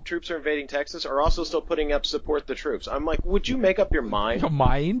 the troops are invading Texas are also still putting up support the troops. I'm like, would you make up your mind? Your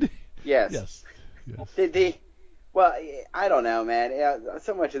mind? Yes. Yes. Well, I don't know, man. Yeah,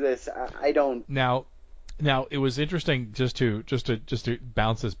 so much of this, I don't. Now, it was interesting just to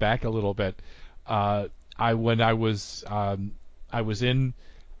bounce this back a little bit. When I was in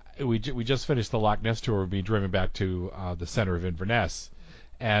we just finished the Loch Ness tour. We'd be driving back to the center of Inverness,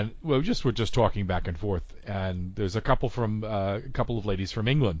 and we're just talking back and forth. And there's a couple of ladies from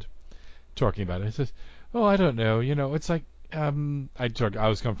England talking about it. It says, "Oh, I don't know. It's like I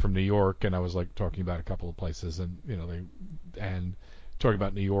was coming from New York, and I was like talking about a couple of places, and and talking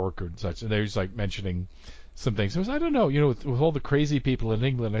about New York and such, and they was like mentioning some things. I was, I don't know, with all the crazy people in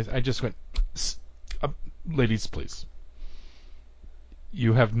England, I just went, ladies, please,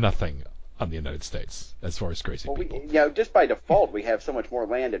 you have nothing on the United States as far as crazy people. Just by default, we have so much more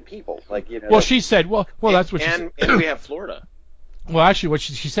land and people. Well, she said, that's what she said. And we have Florida. Well, actually, what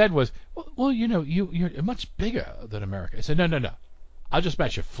she said was, well, you're much bigger than America. I said, no. I'll just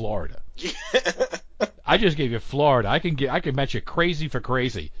match you Florida. I just gave you Florida. I can match you crazy for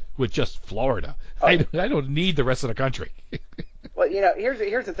crazy with just Florida. Oh. I don't need the rest of the country. Well,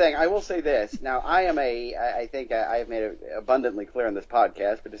 here's the thing. I will say this. Now, I think I have made it abundantly clear on this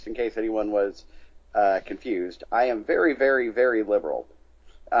podcast, but just in case anyone was confused, I am very, very, very liberal.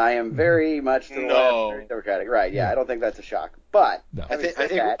 I am very much to the left, very democratic. Right? Yeah, I don't think that's a shock. But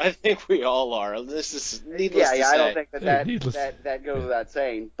I think we all are. This is needless to say. I don't think that goes without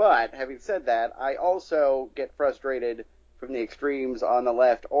saying. But having said that, I also get frustrated from the extremes on the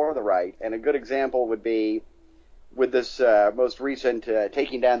left or the right. And a good example would be with this most recent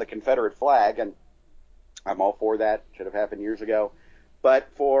taking down the Confederate flag, and I'm all for that. Should have happened years ago. But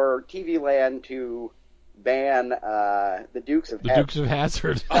for TV Land to ban the Dukes of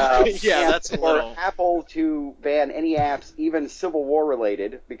Hazzard. That's a little. Or Apple to ban any apps, even Civil War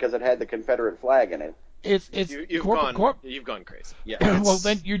related, because it had the Confederate flag in it. You've gone crazy. Yeah. Well,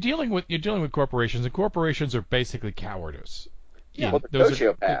 then you're dealing with corporations, and corporations are basically cowardice. Yeah, well, they're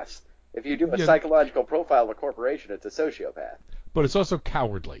sociopaths. If you do a psychological profile of a corporation, it's a sociopath. But it's also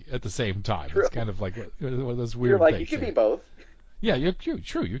cowardly at the same time. True. It's kind of like one of those weird things. You can be both. Yeah,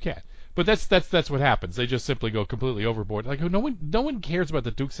 true, you can. But that's what happens. They just simply go completely overboard. Like no one cares about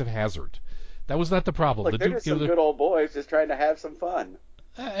the Dukes of Hazzard. That was not the problem. Look, they're just some good old boys just trying to have some fun.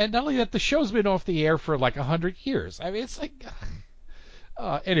 And not only that, the show's been off the air for like 100 years. I mean, it's like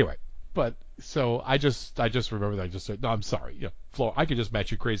anyway. But so I just remember that I just said, no, I'm sorry. Florida. I could just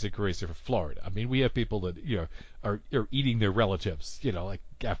match you crazy for Florida. I mean, we have people that are eating their relatives. Like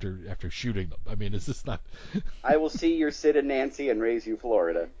after shooting them. I mean, is this not? I will see your Sid and Nancy and raise you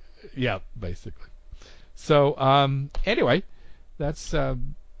Florida. Yeah, basically. So anyway, that's. I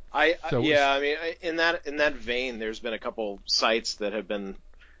mean, in that vein, there's been a couple sites that have been,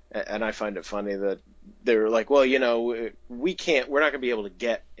 and I find it funny that they're like, well, we're not going to be able to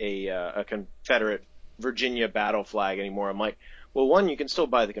get a Confederate Virginia battle flag anymore. I'm like, well, one, you can still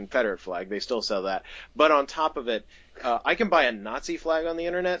buy the Confederate flag. They still sell that. But on top of it, I can buy a Nazi flag on the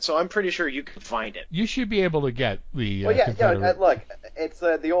internet, so I'm pretty sure you can find it. You should be able to get the Confederate. Look, it's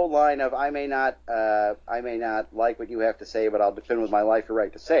the old line of I may not like what you have to say, but I'll defend with my life your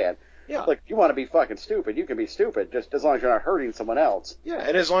right to say it. Yeah. Look, if you want to be fucking stupid, you can be stupid, just as long as you're not hurting someone else. Yeah,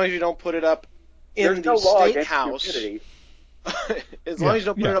 and as long as you don't put it up in the state house. As long as you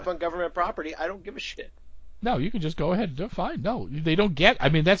don't put it up on government property, I don't give a shit. No, you can just go ahead and do fine. No, they don't get. I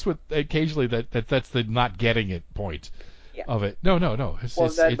mean, that's what occasionally that's the not getting it point of it. No.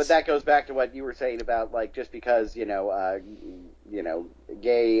 But that goes back to what you were saying about like just because gay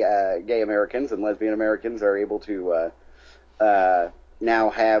Americans and lesbian Americans are able to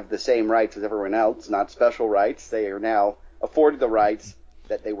now have the same rights as everyone else, not special rights. They are now afforded the rights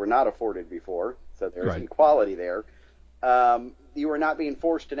that they were not afforded before. So there's equality there. You are not being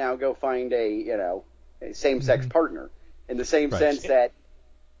forced to now go find a same-sex partner in the same sense that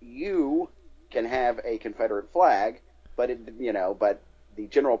you can have a Confederate flag, but but the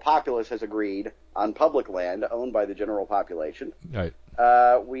general populace has agreed on public land owned by the general population. Right.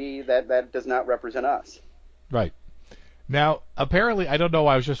 That does not represent us. Right. Now, apparently, I don't know.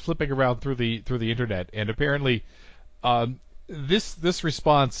 I was just flipping around through the internet, and apparently, this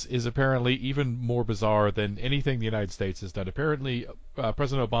response is apparently even more bizarre than anything the United States has done. Apparently,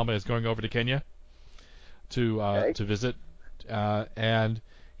 President Obama is going over to Kenya to visit, and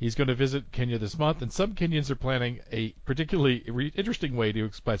he's going to visit Kenya this month. And some Kenyans are planning a particularly interesting way to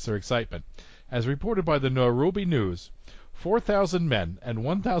express their excitement. As reported by the Nairobi News, 4,000 men and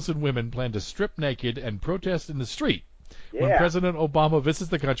 1,000 women plan to strip naked and protest in the street Yeah. When President Obama visits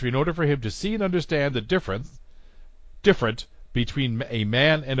the country, in order for him to see and understand the different between a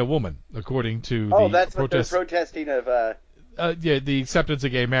man and a woman, according to the that's what they're protest. protesting of. The acceptance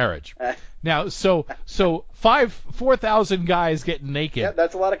of gay marriage. Now, so 4,000 guys getting naked. Yeah,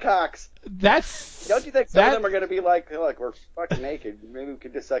 that's a lot of cocks. That's Don't you think some of them are going to be like, look, we're fucking naked. Maybe we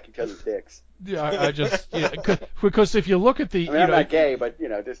could just suck each other's dicks. Yeah, I just because if you look at the, I mean, I'm not gay, but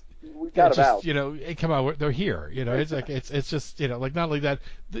just we've got them out. Hey, come on, they're here. It's like it's just like not only that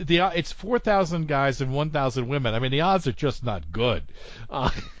it's 4,000 guys and 1,000 women. I mean, the odds are just not good.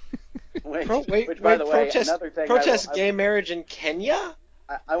 Which, by the way, another thing. Protest gay marriage in Kenya?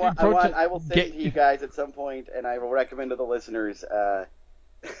 I will send it to you guys at some point, and I will recommend to the listeners.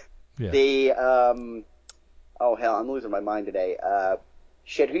 The oh hell, I'm losing my mind today.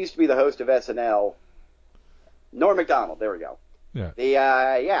 Who used to be the host of SNL? Norm Macdonald. There we go.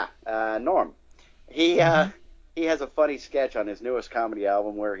 Yeah. Norm. He has a funny sketch on his newest comedy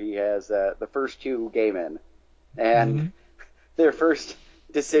album where he has the first two gay men and their first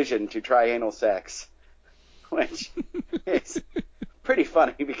decision to try anal sex, which is pretty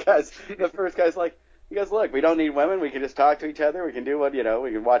funny because the first guy's like, he goes, look, we don't need women. We can just talk to each other. We can do what,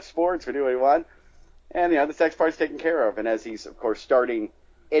 we can watch sports. We do what we want. And, the sex part's taken care of. And as he's, of course, starting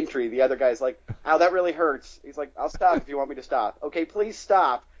entry, the other guy's like, ow, that really hurts. He's like, I'll stop if you want me to stop. Okay, please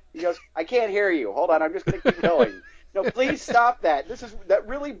stop. He goes, I can't hear you. Hold on, I'm just going to keep going. No, please stop that. That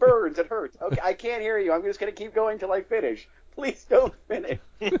really burns. It hurts. Okay, I can't hear you. I'm just going to keep going till I finish. Please don't finish.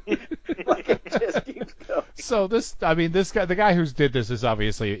 Like it just keeps going. So this guy, the guy who did this is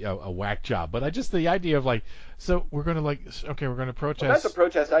obviously a whack job. But the idea of we're going to protest. Well, that's a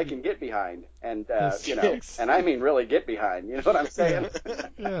protest I can get behind, and and I mean really get behind. You know what I'm saying?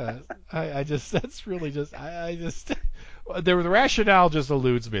 Yeah. The rationale just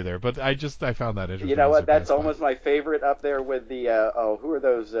eludes me there, but I found that interesting. You know what? That's almost my favorite up there with the who are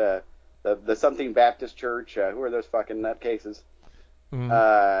those the something Baptist Church? Who are those fucking nutcases?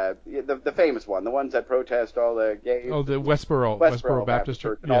 The famous one, the ones that protest all the gays. Oh, the Westboro Baptist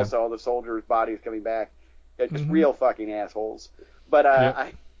Church, and also all the soldiers' bodies coming back. They're just real fucking assholes. But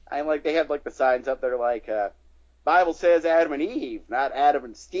I like they have like the signs up there like Bible says Adam and Eve, not Adam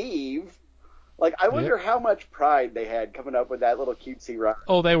and Steve. Like I wonder how much pride they had coming up with that little cutesy rock.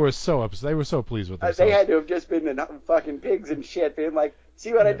 Oh, they were so upset. They were so pleased with themselves. They had to have just been the fucking pigs and shit, being like,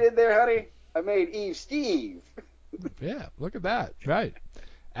 "See what I did there, honey? I made Eve Steve." Yeah, look at that. Right.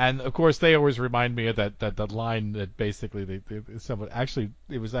 And of course, they always remind me of that line that basically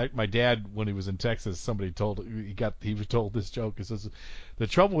it was like my dad when he was in Texas. Somebody he was told this joke. He says the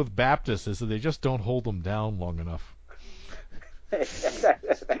trouble with Baptists is that they just don't hold them down long enough.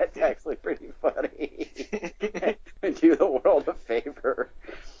 That's actually pretty funny. Do the world a favor.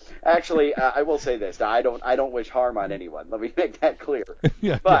 Actually, I will say this: I don't wish harm on anyone. Let me make that clear.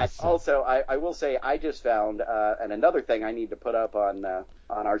 Also, I will say I just found, and another thing I need to put up on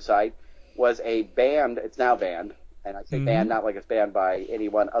our site was a band. It's now banned, and I say banned not like it's banned by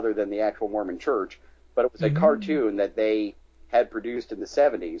anyone other than the actual Mormon Church, but it was a cartoon that they had produced in the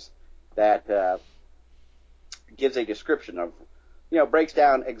 70s that gives a description of, breaks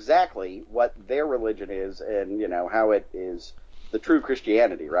down exactly what their religion is and how it is the true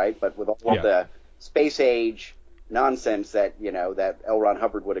Christianity, right? But with all the space age nonsense that that L. Ron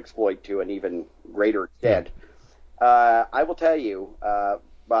Hubbard would exploit to an even greater extent. I will tell you,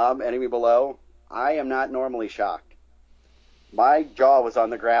 Bob, enemy below, I am not normally shocked. My jaw was on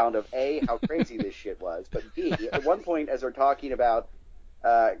the ground of A, how crazy this shit was, but B, at one point as they're talking about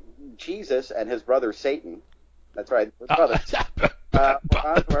Jesus and his brother Satan, that's right, his brother,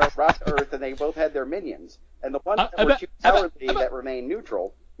 were on Earth, and they both had their minions. And the ones that were too cowardly that remained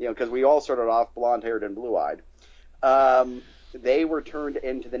neutral, because we all started off blonde-haired and blue-eyed, they were turned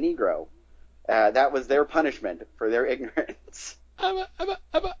into the Negro. That was their punishment for their ignorance.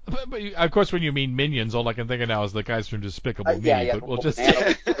 Of course, when you mean minions, all I can think of now is the guys from Despicable Me. But we'll just.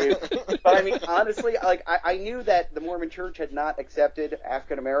 But I mean, honestly, I knew that the Mormon Church had not accepted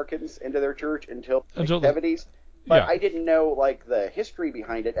African Americans into their church until the 70s, but I didn't know the history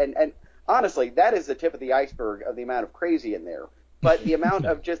behind it. And honestly, that is the tip of the iceberg of the amount of crazy in there. But the amount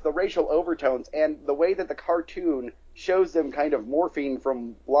of just the racial overtones and the way that the cartoon shows them kind of morphing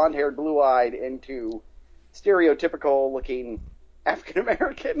from blonde-haired, blue-eyed into stereotypical-looking African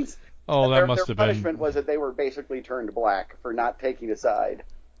Americans. Oh, that must have been. Their punishment was that they were basically turned black for not taking a side.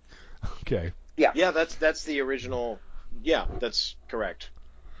 Okay. Yeah. Yeah, that's the original. Yeah, that's correct.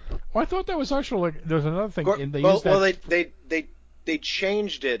 Well, I thought that was actually there's another thing. They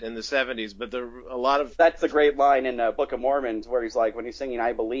changed it in the 70s, but a lot of that's the great line in Book of Mormon where he's like when he's singing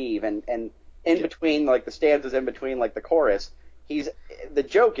 "I believe," and in between, like the stanzas in between, like the chorus, the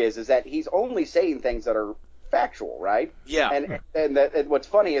joke is that he's only saying things that are factual, right? Yeah. And what's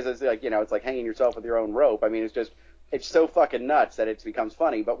funny is like, it's like hanging yourself with your own rope. I mean, it's so fucking nuts that it becomes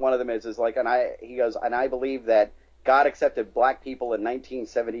funny. But one of them is like, he goes, and I believe that God accepted black people in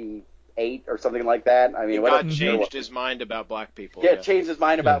 1978 or something like that. I mean, God changed his mind about black people. Yeah, changed his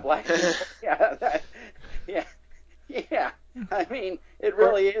mind about black people. Yeah. I mean, it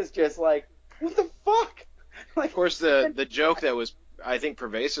really is just like, what the fuck? Like, of course, the joke that was, I think,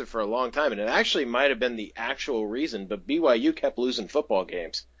 pervasive for a long time, and it actually might have been the actual reason, but BYU kept losing football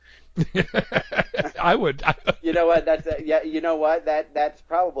games. I would. You know what? You know what? That's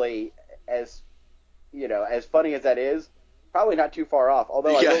probably as funny as that is, probably not too far off.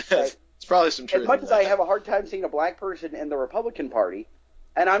 Although I will say, it's probably some truth. As much as I have a hard time seeing a black person in the Republican Party,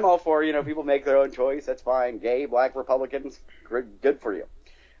 and I'm all for, people make their own choice. That's fine. Gay, black Republicans, good for you.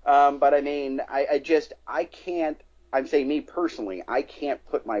 But I mean, I can't. I'm saying me personally, I can't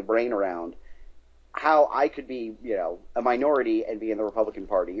put my brain around how I could be, a minority and be in the Republican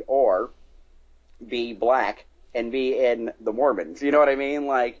Party, or be black and be in the Mormons. You know what I mean?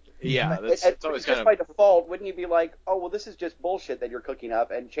 Like, yeah, it's always just by default, wouldn't you be like, oh, well, this is just bullshit that you're cooking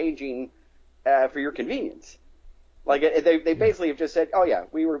up and changing for your convenience? Like, they basically have just said, oh yeah,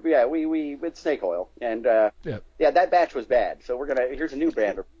 we it's snake oil, and that batch was bad, so here's a new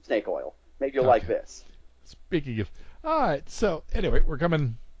brand of snake oil. Maybe you'll like this. Speaking of, all right, so anyway, we're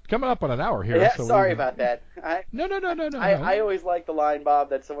coming up on an hour here. Yeah, so sorry about that. No. I always like the line, Bob,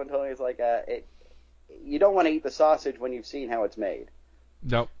 that someone told me is like, you don't want to eat the sausage when you've seen how it's made.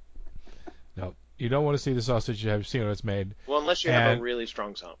 Nope. You don't want to see the sausage you have seen how it's made. Well, unless you have a really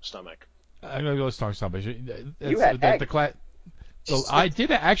strong stomach. I'm gonna go strong stomach. You had haggis. So I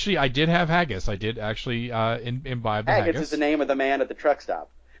did have haggis. I did actually imbibe the haggis. Haggis is the name of the man at the truck stop.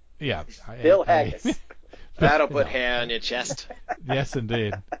 Yeah. Bill Haggis. That'll put hair on your chest. Yes,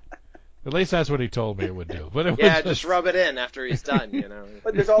 indeed. At least that's what he told me it would do. But just rub it in after he's done,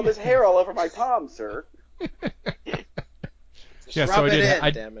 But there's all this hair all over my palm, sir. Rub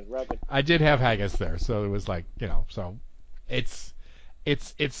it. I did have haggis there, so it was like, so it's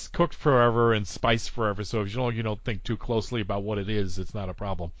cooked forever and spiced forever. So as long as you don't think too closely about what it is, it's not a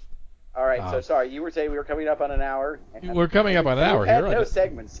problem. All right, so sorry, you were saying we were coming up on an hour. We're coming up on an hour here. No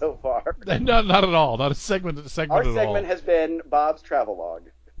segments so far. Not at all. Not a segment. Our at all. Our segment has been Bob's travelogue.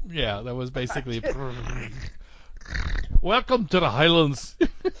 Yeah, that was basically. Welcome to the Highlands.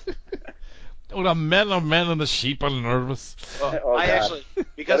 The men and the sheep are nervous. Well, I actually,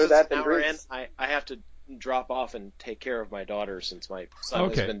 because it's an hour in, I have to drop off and take care of my daughter since my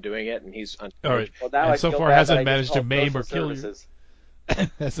son has been doing it and he's on. All right. Well, now and so far hasn't managed to maim or kill you.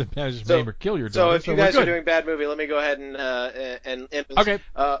 Hasn't managed to maim or kill your daughter. So if you guys are doing bad movie, let me go ahead and okay.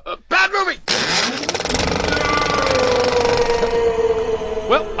 Bad movie.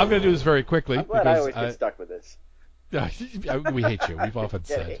 Well, I'm going to do this very quickly. I'm glad I always get stuck with this. We hate you. We've often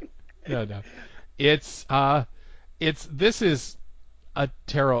said. No. This is a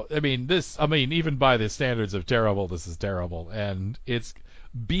terrible. Even by the standards of terrible, this is terrible. And it's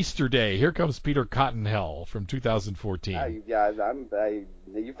Beasterday. Here comes Peter Cottonhell from 2014.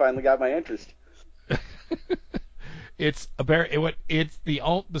 You finally got my interest.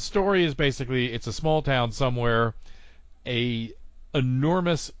 The story is basically it's a small town somewhere. A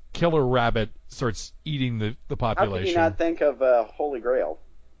enormous killer rabbit starts eating the population. How can you not think of Holy Grail?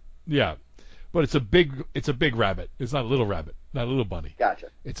 Yeah, but it's a big rabbit. It's not a little rabbit, not a little bunny. Gotcha.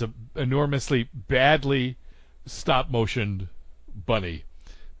 It's a enormously badly stop motioned bunny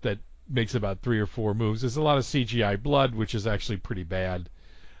that makes about 3 or 4 moves. There's a lot of CGI blood, which is actually pretty bad.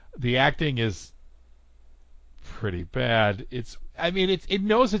 The acting is pretty bad. It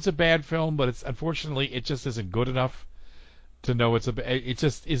knows it's a bad film, but unfortunately it just isn't good enough to know it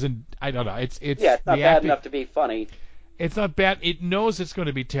just isn't. I don't know. It's not bad enough to be funny. It's not bad. It knows it's going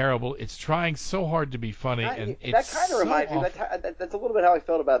to be terrible. It's trying so hard to be funny, and that kind of reminds me. That's a little bit how I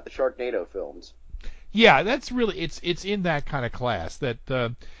felt about the Sharknado films. Yeah, that's really it's in that kind of class.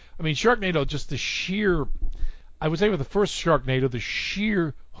 Sharknado, just the sheer. I would say with the first Sharknado, the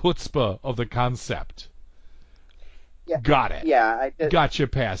sheer chutzpah of the concept. Yeah, got it. Yeah, got you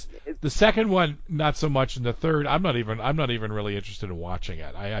past. The second one, not so much, and the third, I'm not even really interested in watching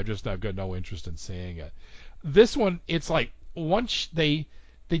it. I've got no interest in seeing it. This one, it's like once they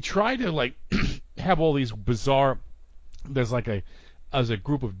try to like have all these bizarre. There's like a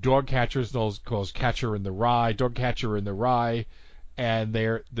group of dog catchers, called Catcher in the Rye, and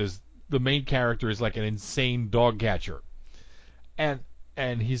there's the main character is like an insane dog catcher, and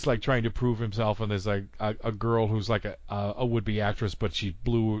and he's like trying to prove himself, and there's like a girl who's like a would-be actress, but she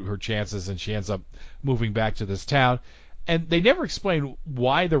blew her chances, and she ends up moving back to this town. And they never explain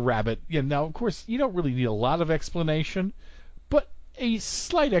why the rabbit. Now, of course, you don't really need a lot of explanation, but a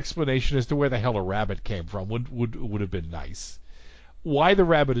slight explanation as to where the hell a rabbit came from would have been nice. Why the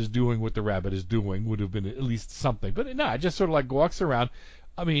rabbit is doing what the rabbit is doing would have been at least something. But no, it just sort of like walks around.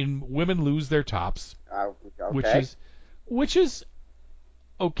 I mean, women lose their tops, Okay. which is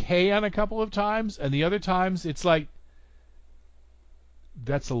okay on a couple of times, and the other times it's like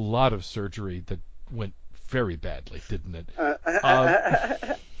that's a lot of surgery that went very badly, didn't it?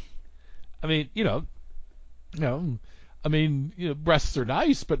 I mean, breasts are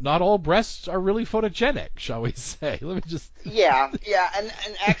nice, but not all breasts are really photogenic, shall we say? Let me just. Yeah, and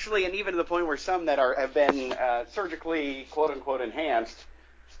actually, and even to the point where some that have been surgically quote unquote enhanced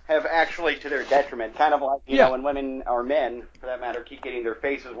have actually to their detriment. Kind of like when women or men, for that matter, keep getting their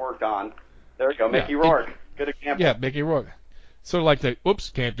faces worked on. There we go, Mickey Rourke, good example. Yeah, Mickey Rourke. Sort of like the oops,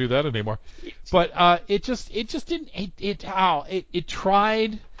 can't do that anymore. But it just didn't. It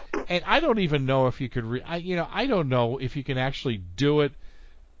tried, and I don't even know if you could. I don't know if you can actually do it.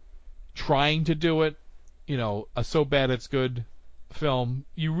 Trying to do it, a so bad it's good film.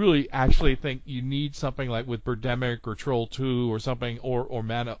 You really actually think you need something like with Birdemic or Troll 2 or something, or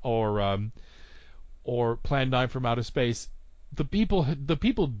Plan 9 from Outer Space. The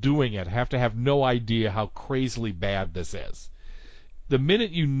people doing it have to have no idea how crazily bad this is. The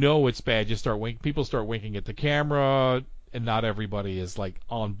minute you know it's bad, people start winking at the camera, and not everybody is like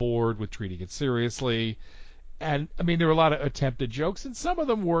on board with treating it seriously. And I mean, there are a lot of attempted jokes, and some of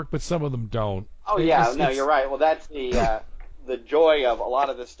them work, but some of them don't. Oh yeah, you're right. Well, that's the joy of a lot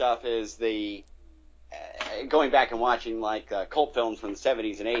of this stuff is the going back and watching like cult films from the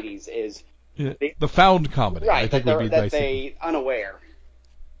 70s and 80s is the found comedy. Right, I think that would be that nice. They unaware.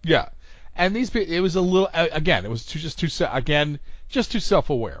 Yeah, and these people, it was a little again, it was just too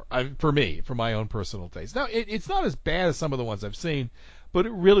self-aware for me, for my own personal taste. Now, it's not as bad as some of the ones I've seen, but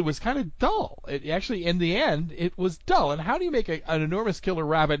it really was kind of dull. It actually, in the end, it was dull. And how do you make an enormous killer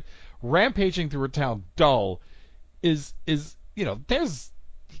rabbit rampaging through a town dull? There's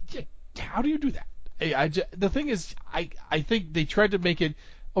how do you do that? The thing is, I think they tried to make it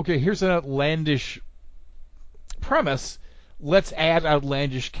okay. Here's an outlandish premise. Let's add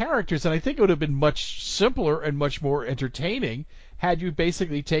outlandish characters, and I think it would have been much simpler and much more entertaining had you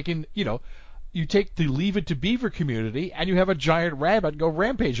basically taken, you take the Leave It to Beaver community and you have a giant rabbit go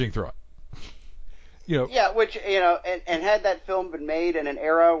rampaging through it. Yeah, which and had that film been made in an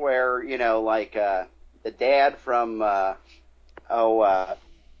era where like the dad from like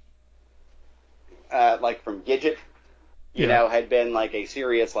from Gidget, had been like a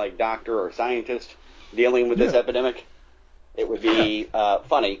serious like doctor or scientist dealing with this epidemic, it would be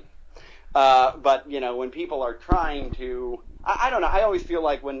funny. But when people are trying to, I don't know. I always feel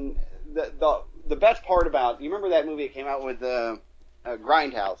like when the best part about, you remember that movie that came out with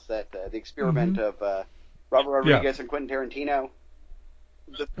Grindhouse, that the experiment of Robert Rodriguez and Quentin Tarantino.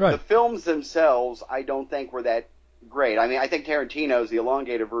 The films themselves, I don't think were that great. I mean, I think Tarantino's, the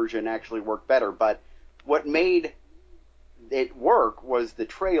elongated version, actually worked better. But what made it work was the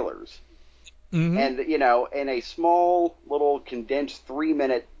trailers. Mm-hmm. And, in a small, little, condensed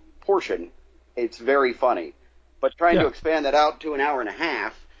 3-minute portion, it's very funny. But trying to expand that out to an hour and a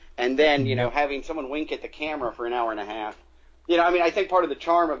half, and then, having someone wink at the camera for an hour and a half. I think part of the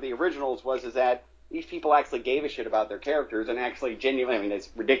charm of the originals is that these people actually gave a shit about their characters and actually genuinely, as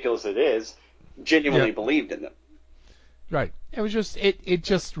ridiculous as it is, genuinely believed in them. Right. It was just, it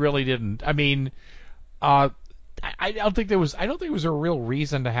just really didn't. I mean, I don't think there was a real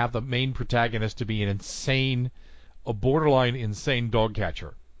reason to have the main protagonist to be a borderline insane dog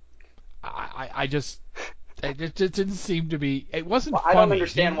catcher. It just didn't seem to be. It wasn't funny. I don't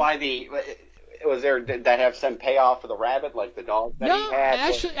understand why was there, did that have some payoff for the rabbit, like the dog that he had?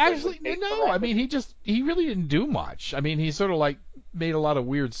 Actually, no. I mean, he really didn't do much. I mean, he sort of like made a lot of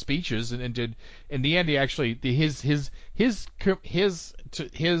weird speeches, and did, in the end, he actually, his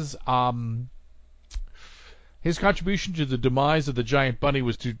contribution to the demise of the giant bunny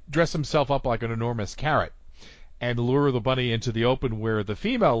was to dress himself up like an enormous carrot and lure the bunny into the open, where the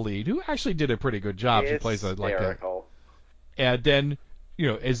female lead, who actually did a pretty good job, she plays and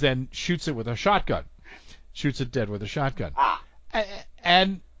then shoots it with a shotgun, shoots it dead with a shotgun.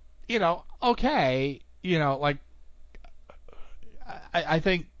 And okay, like I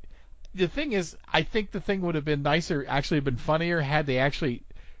think the thing is, I think the thing would have been nicer, actually been funnier, had they actually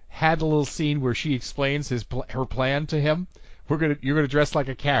had a little scene where she explains her plan to him. You're gonna dress like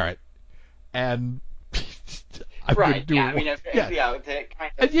a carrot, and I'm Right. gonna do Yeah. it. I mean, to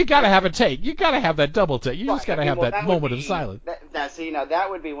kind And of. you gotta have a take. You gotta have that double take. You just gotta have that would moment of be, silence. that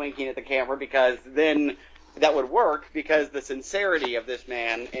would be winking at the camera, because then that would work, because the sincerity of this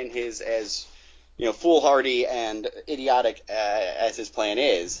man and his, as foolhardy and idiotic as his plan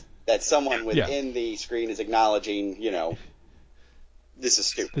is, that someone within the screen is acknowledging, this is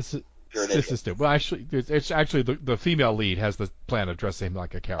stupid. This is stupid. Well, actually, it's actually the female lead has the plan of dressing him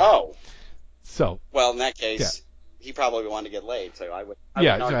like a character. Oh. So. Well, in that case, he probably wanted to get laid, so I wouldn't argue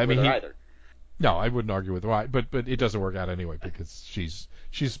I mean, with her either. No, I wouldn't argue with her, but it doesn't work out anyway because she's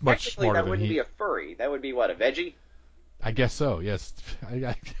much smarter that than wouldn't he. be a furry. That would be what, a veggie? I guess so. Yes.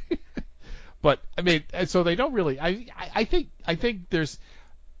 But I mean, so they don't really. I think there's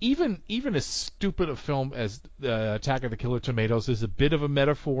even as stupid a film as Attack of the Killer Tomatoes is a bit of a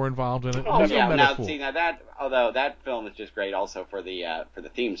metaphor involved in it. Oh There's yeah. no metaphor. Although that film is just great also for the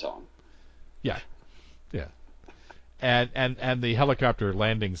theme song. Yeah. Yeah. And the helicopter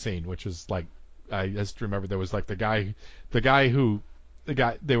landing scene, which is like, I just remember there was like the guy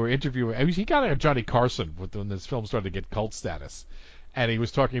they were interviewing. He got a Johnny Carson when this film started to get cult status, and he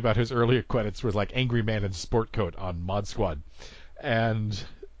was talking about his earlier credits was like Angry Man in Sport Coat on Mod Squad, and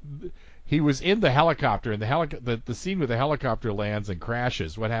he was in the helicopter, and the scene where the helicopter lands and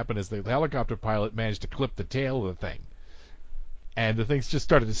crashes. What happened is the helicopter pilot managed to clip the tail of the thing, and the things just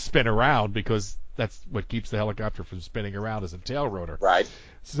started to spin around because that's what keeps the helicopter from spinning around is a tail rotor. Right.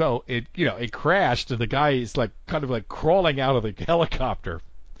 So it crashed, and the guy is like kind of like crawling out of the helicopter.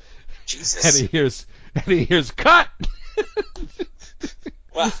 Jesus. And he hears cut.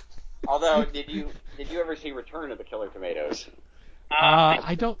 Well, although did you ever see Return of the Killer Tomatoes?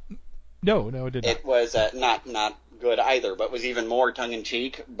 I don't. No, I did not. It was not good either, but was even more tongue in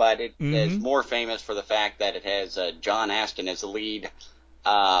cheek. But it is more famous for the fact that it has John Astin as the lead,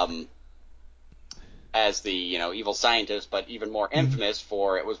 as the evil scientist, but even more infamous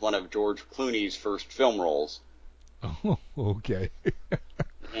for it was one of George Clooney's first film roles. Oh, okay.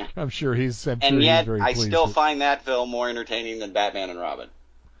 Yeah. I'm sure he's. And yet, very I pleased still with... find that film more entertaining than Batman and Robin.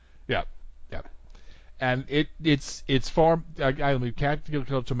 Yeah. And it's far. I mean, Attack of the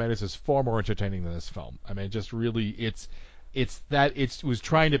Killer Tomatoes is far more entertaining than this film. I mean, just really, it was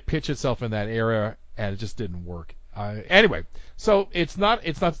trying to pitch itself in that era, and it just didn't work. Anyway, so it's not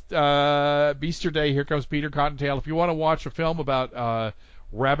Beasterday. Here Comes Peter Cottontail. If you want to watch a film about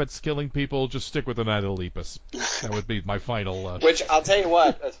rabbits killing people, just stick with The Night of the Lepus. That would be my final. Which I'll tell you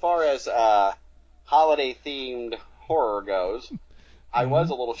what, as far as holiday themed horror goes, I was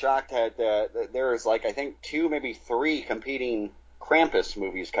a little shocked that there is I think 2, maybe 3 competing Krampus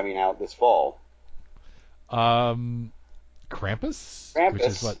movies coming out this fall. Krampus? Krampus, which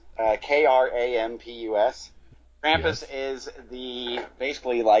is what? Krampus. Krampus is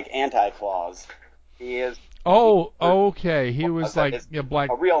basically like Anti-Claus. He is. Oh, okay. He was like black.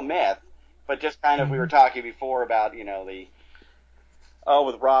 A real myth, but just kind of we were talking before about with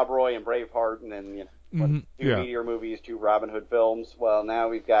Rob Roy and Braveheart, and then 2 Meteor movies, 2 Robin Hood films. Well, now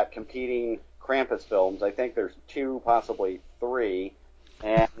we've got competing Krampus films. I think there's 2, possibly 3.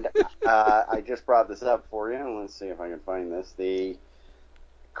 And I just brought this up for you. Let's see if I can find this. The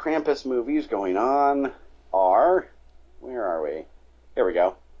Krampus movies going on are... Where are we? Here we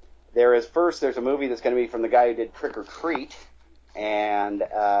go. There's a movie that's going to be from the guy who did Trick or Treat. And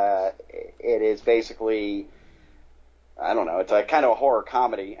it is basically... I don't know. It's kind of a horror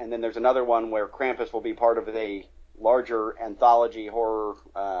comedy. And then there's another one where Krampus will be part of a larger anthology horror,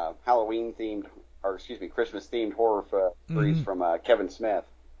 Christmas-themed horror series from Kevin Smith.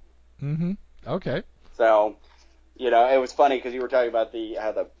 Mm-hmm. Okay. So, it was funny because you were talking about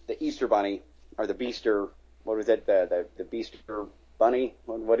the Easter Bunny, or the Beaster, what was it, the Beaster Bunny?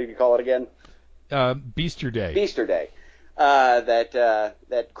 What did you call it again? Beasterday. Beasterday.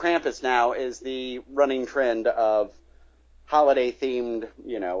 That Krampus now is the running trend of holiday-themed,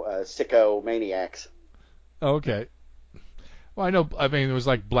 sicko maniacs. Okay. Well, I know. I mean, it was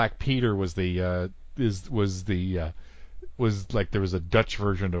like Black Peter was there was a Dutch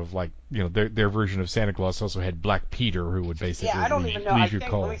version of their version of Santa Claus also had Black Peter who would basically I don't even know. leave you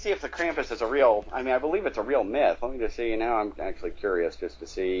cold. Let me see if the Krampus is a real. I mean, I believe it's a real myth. Let me just see. Now I'm actually curious just to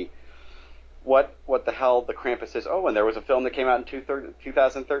see what the hell the Krampus is. Oh, and there was a film that came out in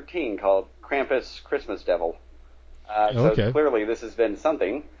 2013 called Krampus Christmas Devil. So clearly this has been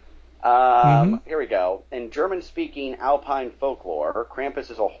something. Here we go. In German-speaking Alpine folklore,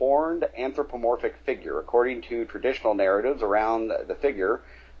 Krampus is a horned, anthropomorphic figure. According to traditional narratives around the figure,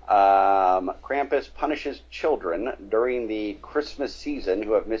 Krampus punishes children during the Christmas season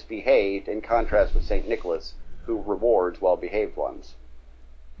who have misbehaved, in contrast with St. Nicholas, who rewards well-behaved ones.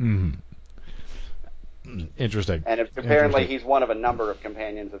 Interesting. And apparently he's one of a number of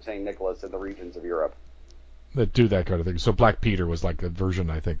companions of St. Nicholas in the regions of Europe. That do that kind of thing. So Black Peter was like a version,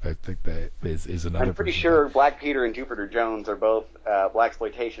 I think that is another. I'm pretty version sure Black Peter and Jupiter Jones are both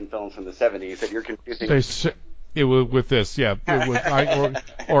blaxploitation films from the 70s that you're confusing. It was with this, yeah,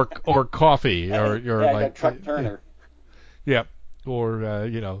 or Coffee, or like Truck Turner. Yeah,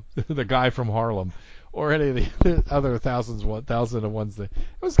 or the guy from Harlem, or any of the other thousand of ones. It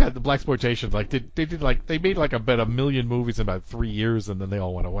was kind of the blaxploitation. Like they made like about 1 million movies in about 3 years, and then they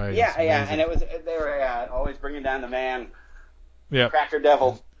all went away. Yeah, and they were always bringing down the man. Yeah, Cracker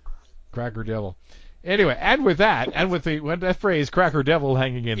Devil. Cracker Devil. Anyway, and with that phrase "Cracker Devil"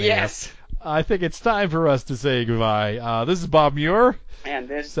 hanging in there, I think it's time for us to say goodbye. This is Bob Muir, and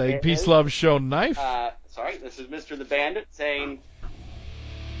this saying peace, love, show, knife. This is Mr. the Bandit saying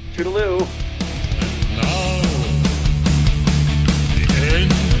toodaloo.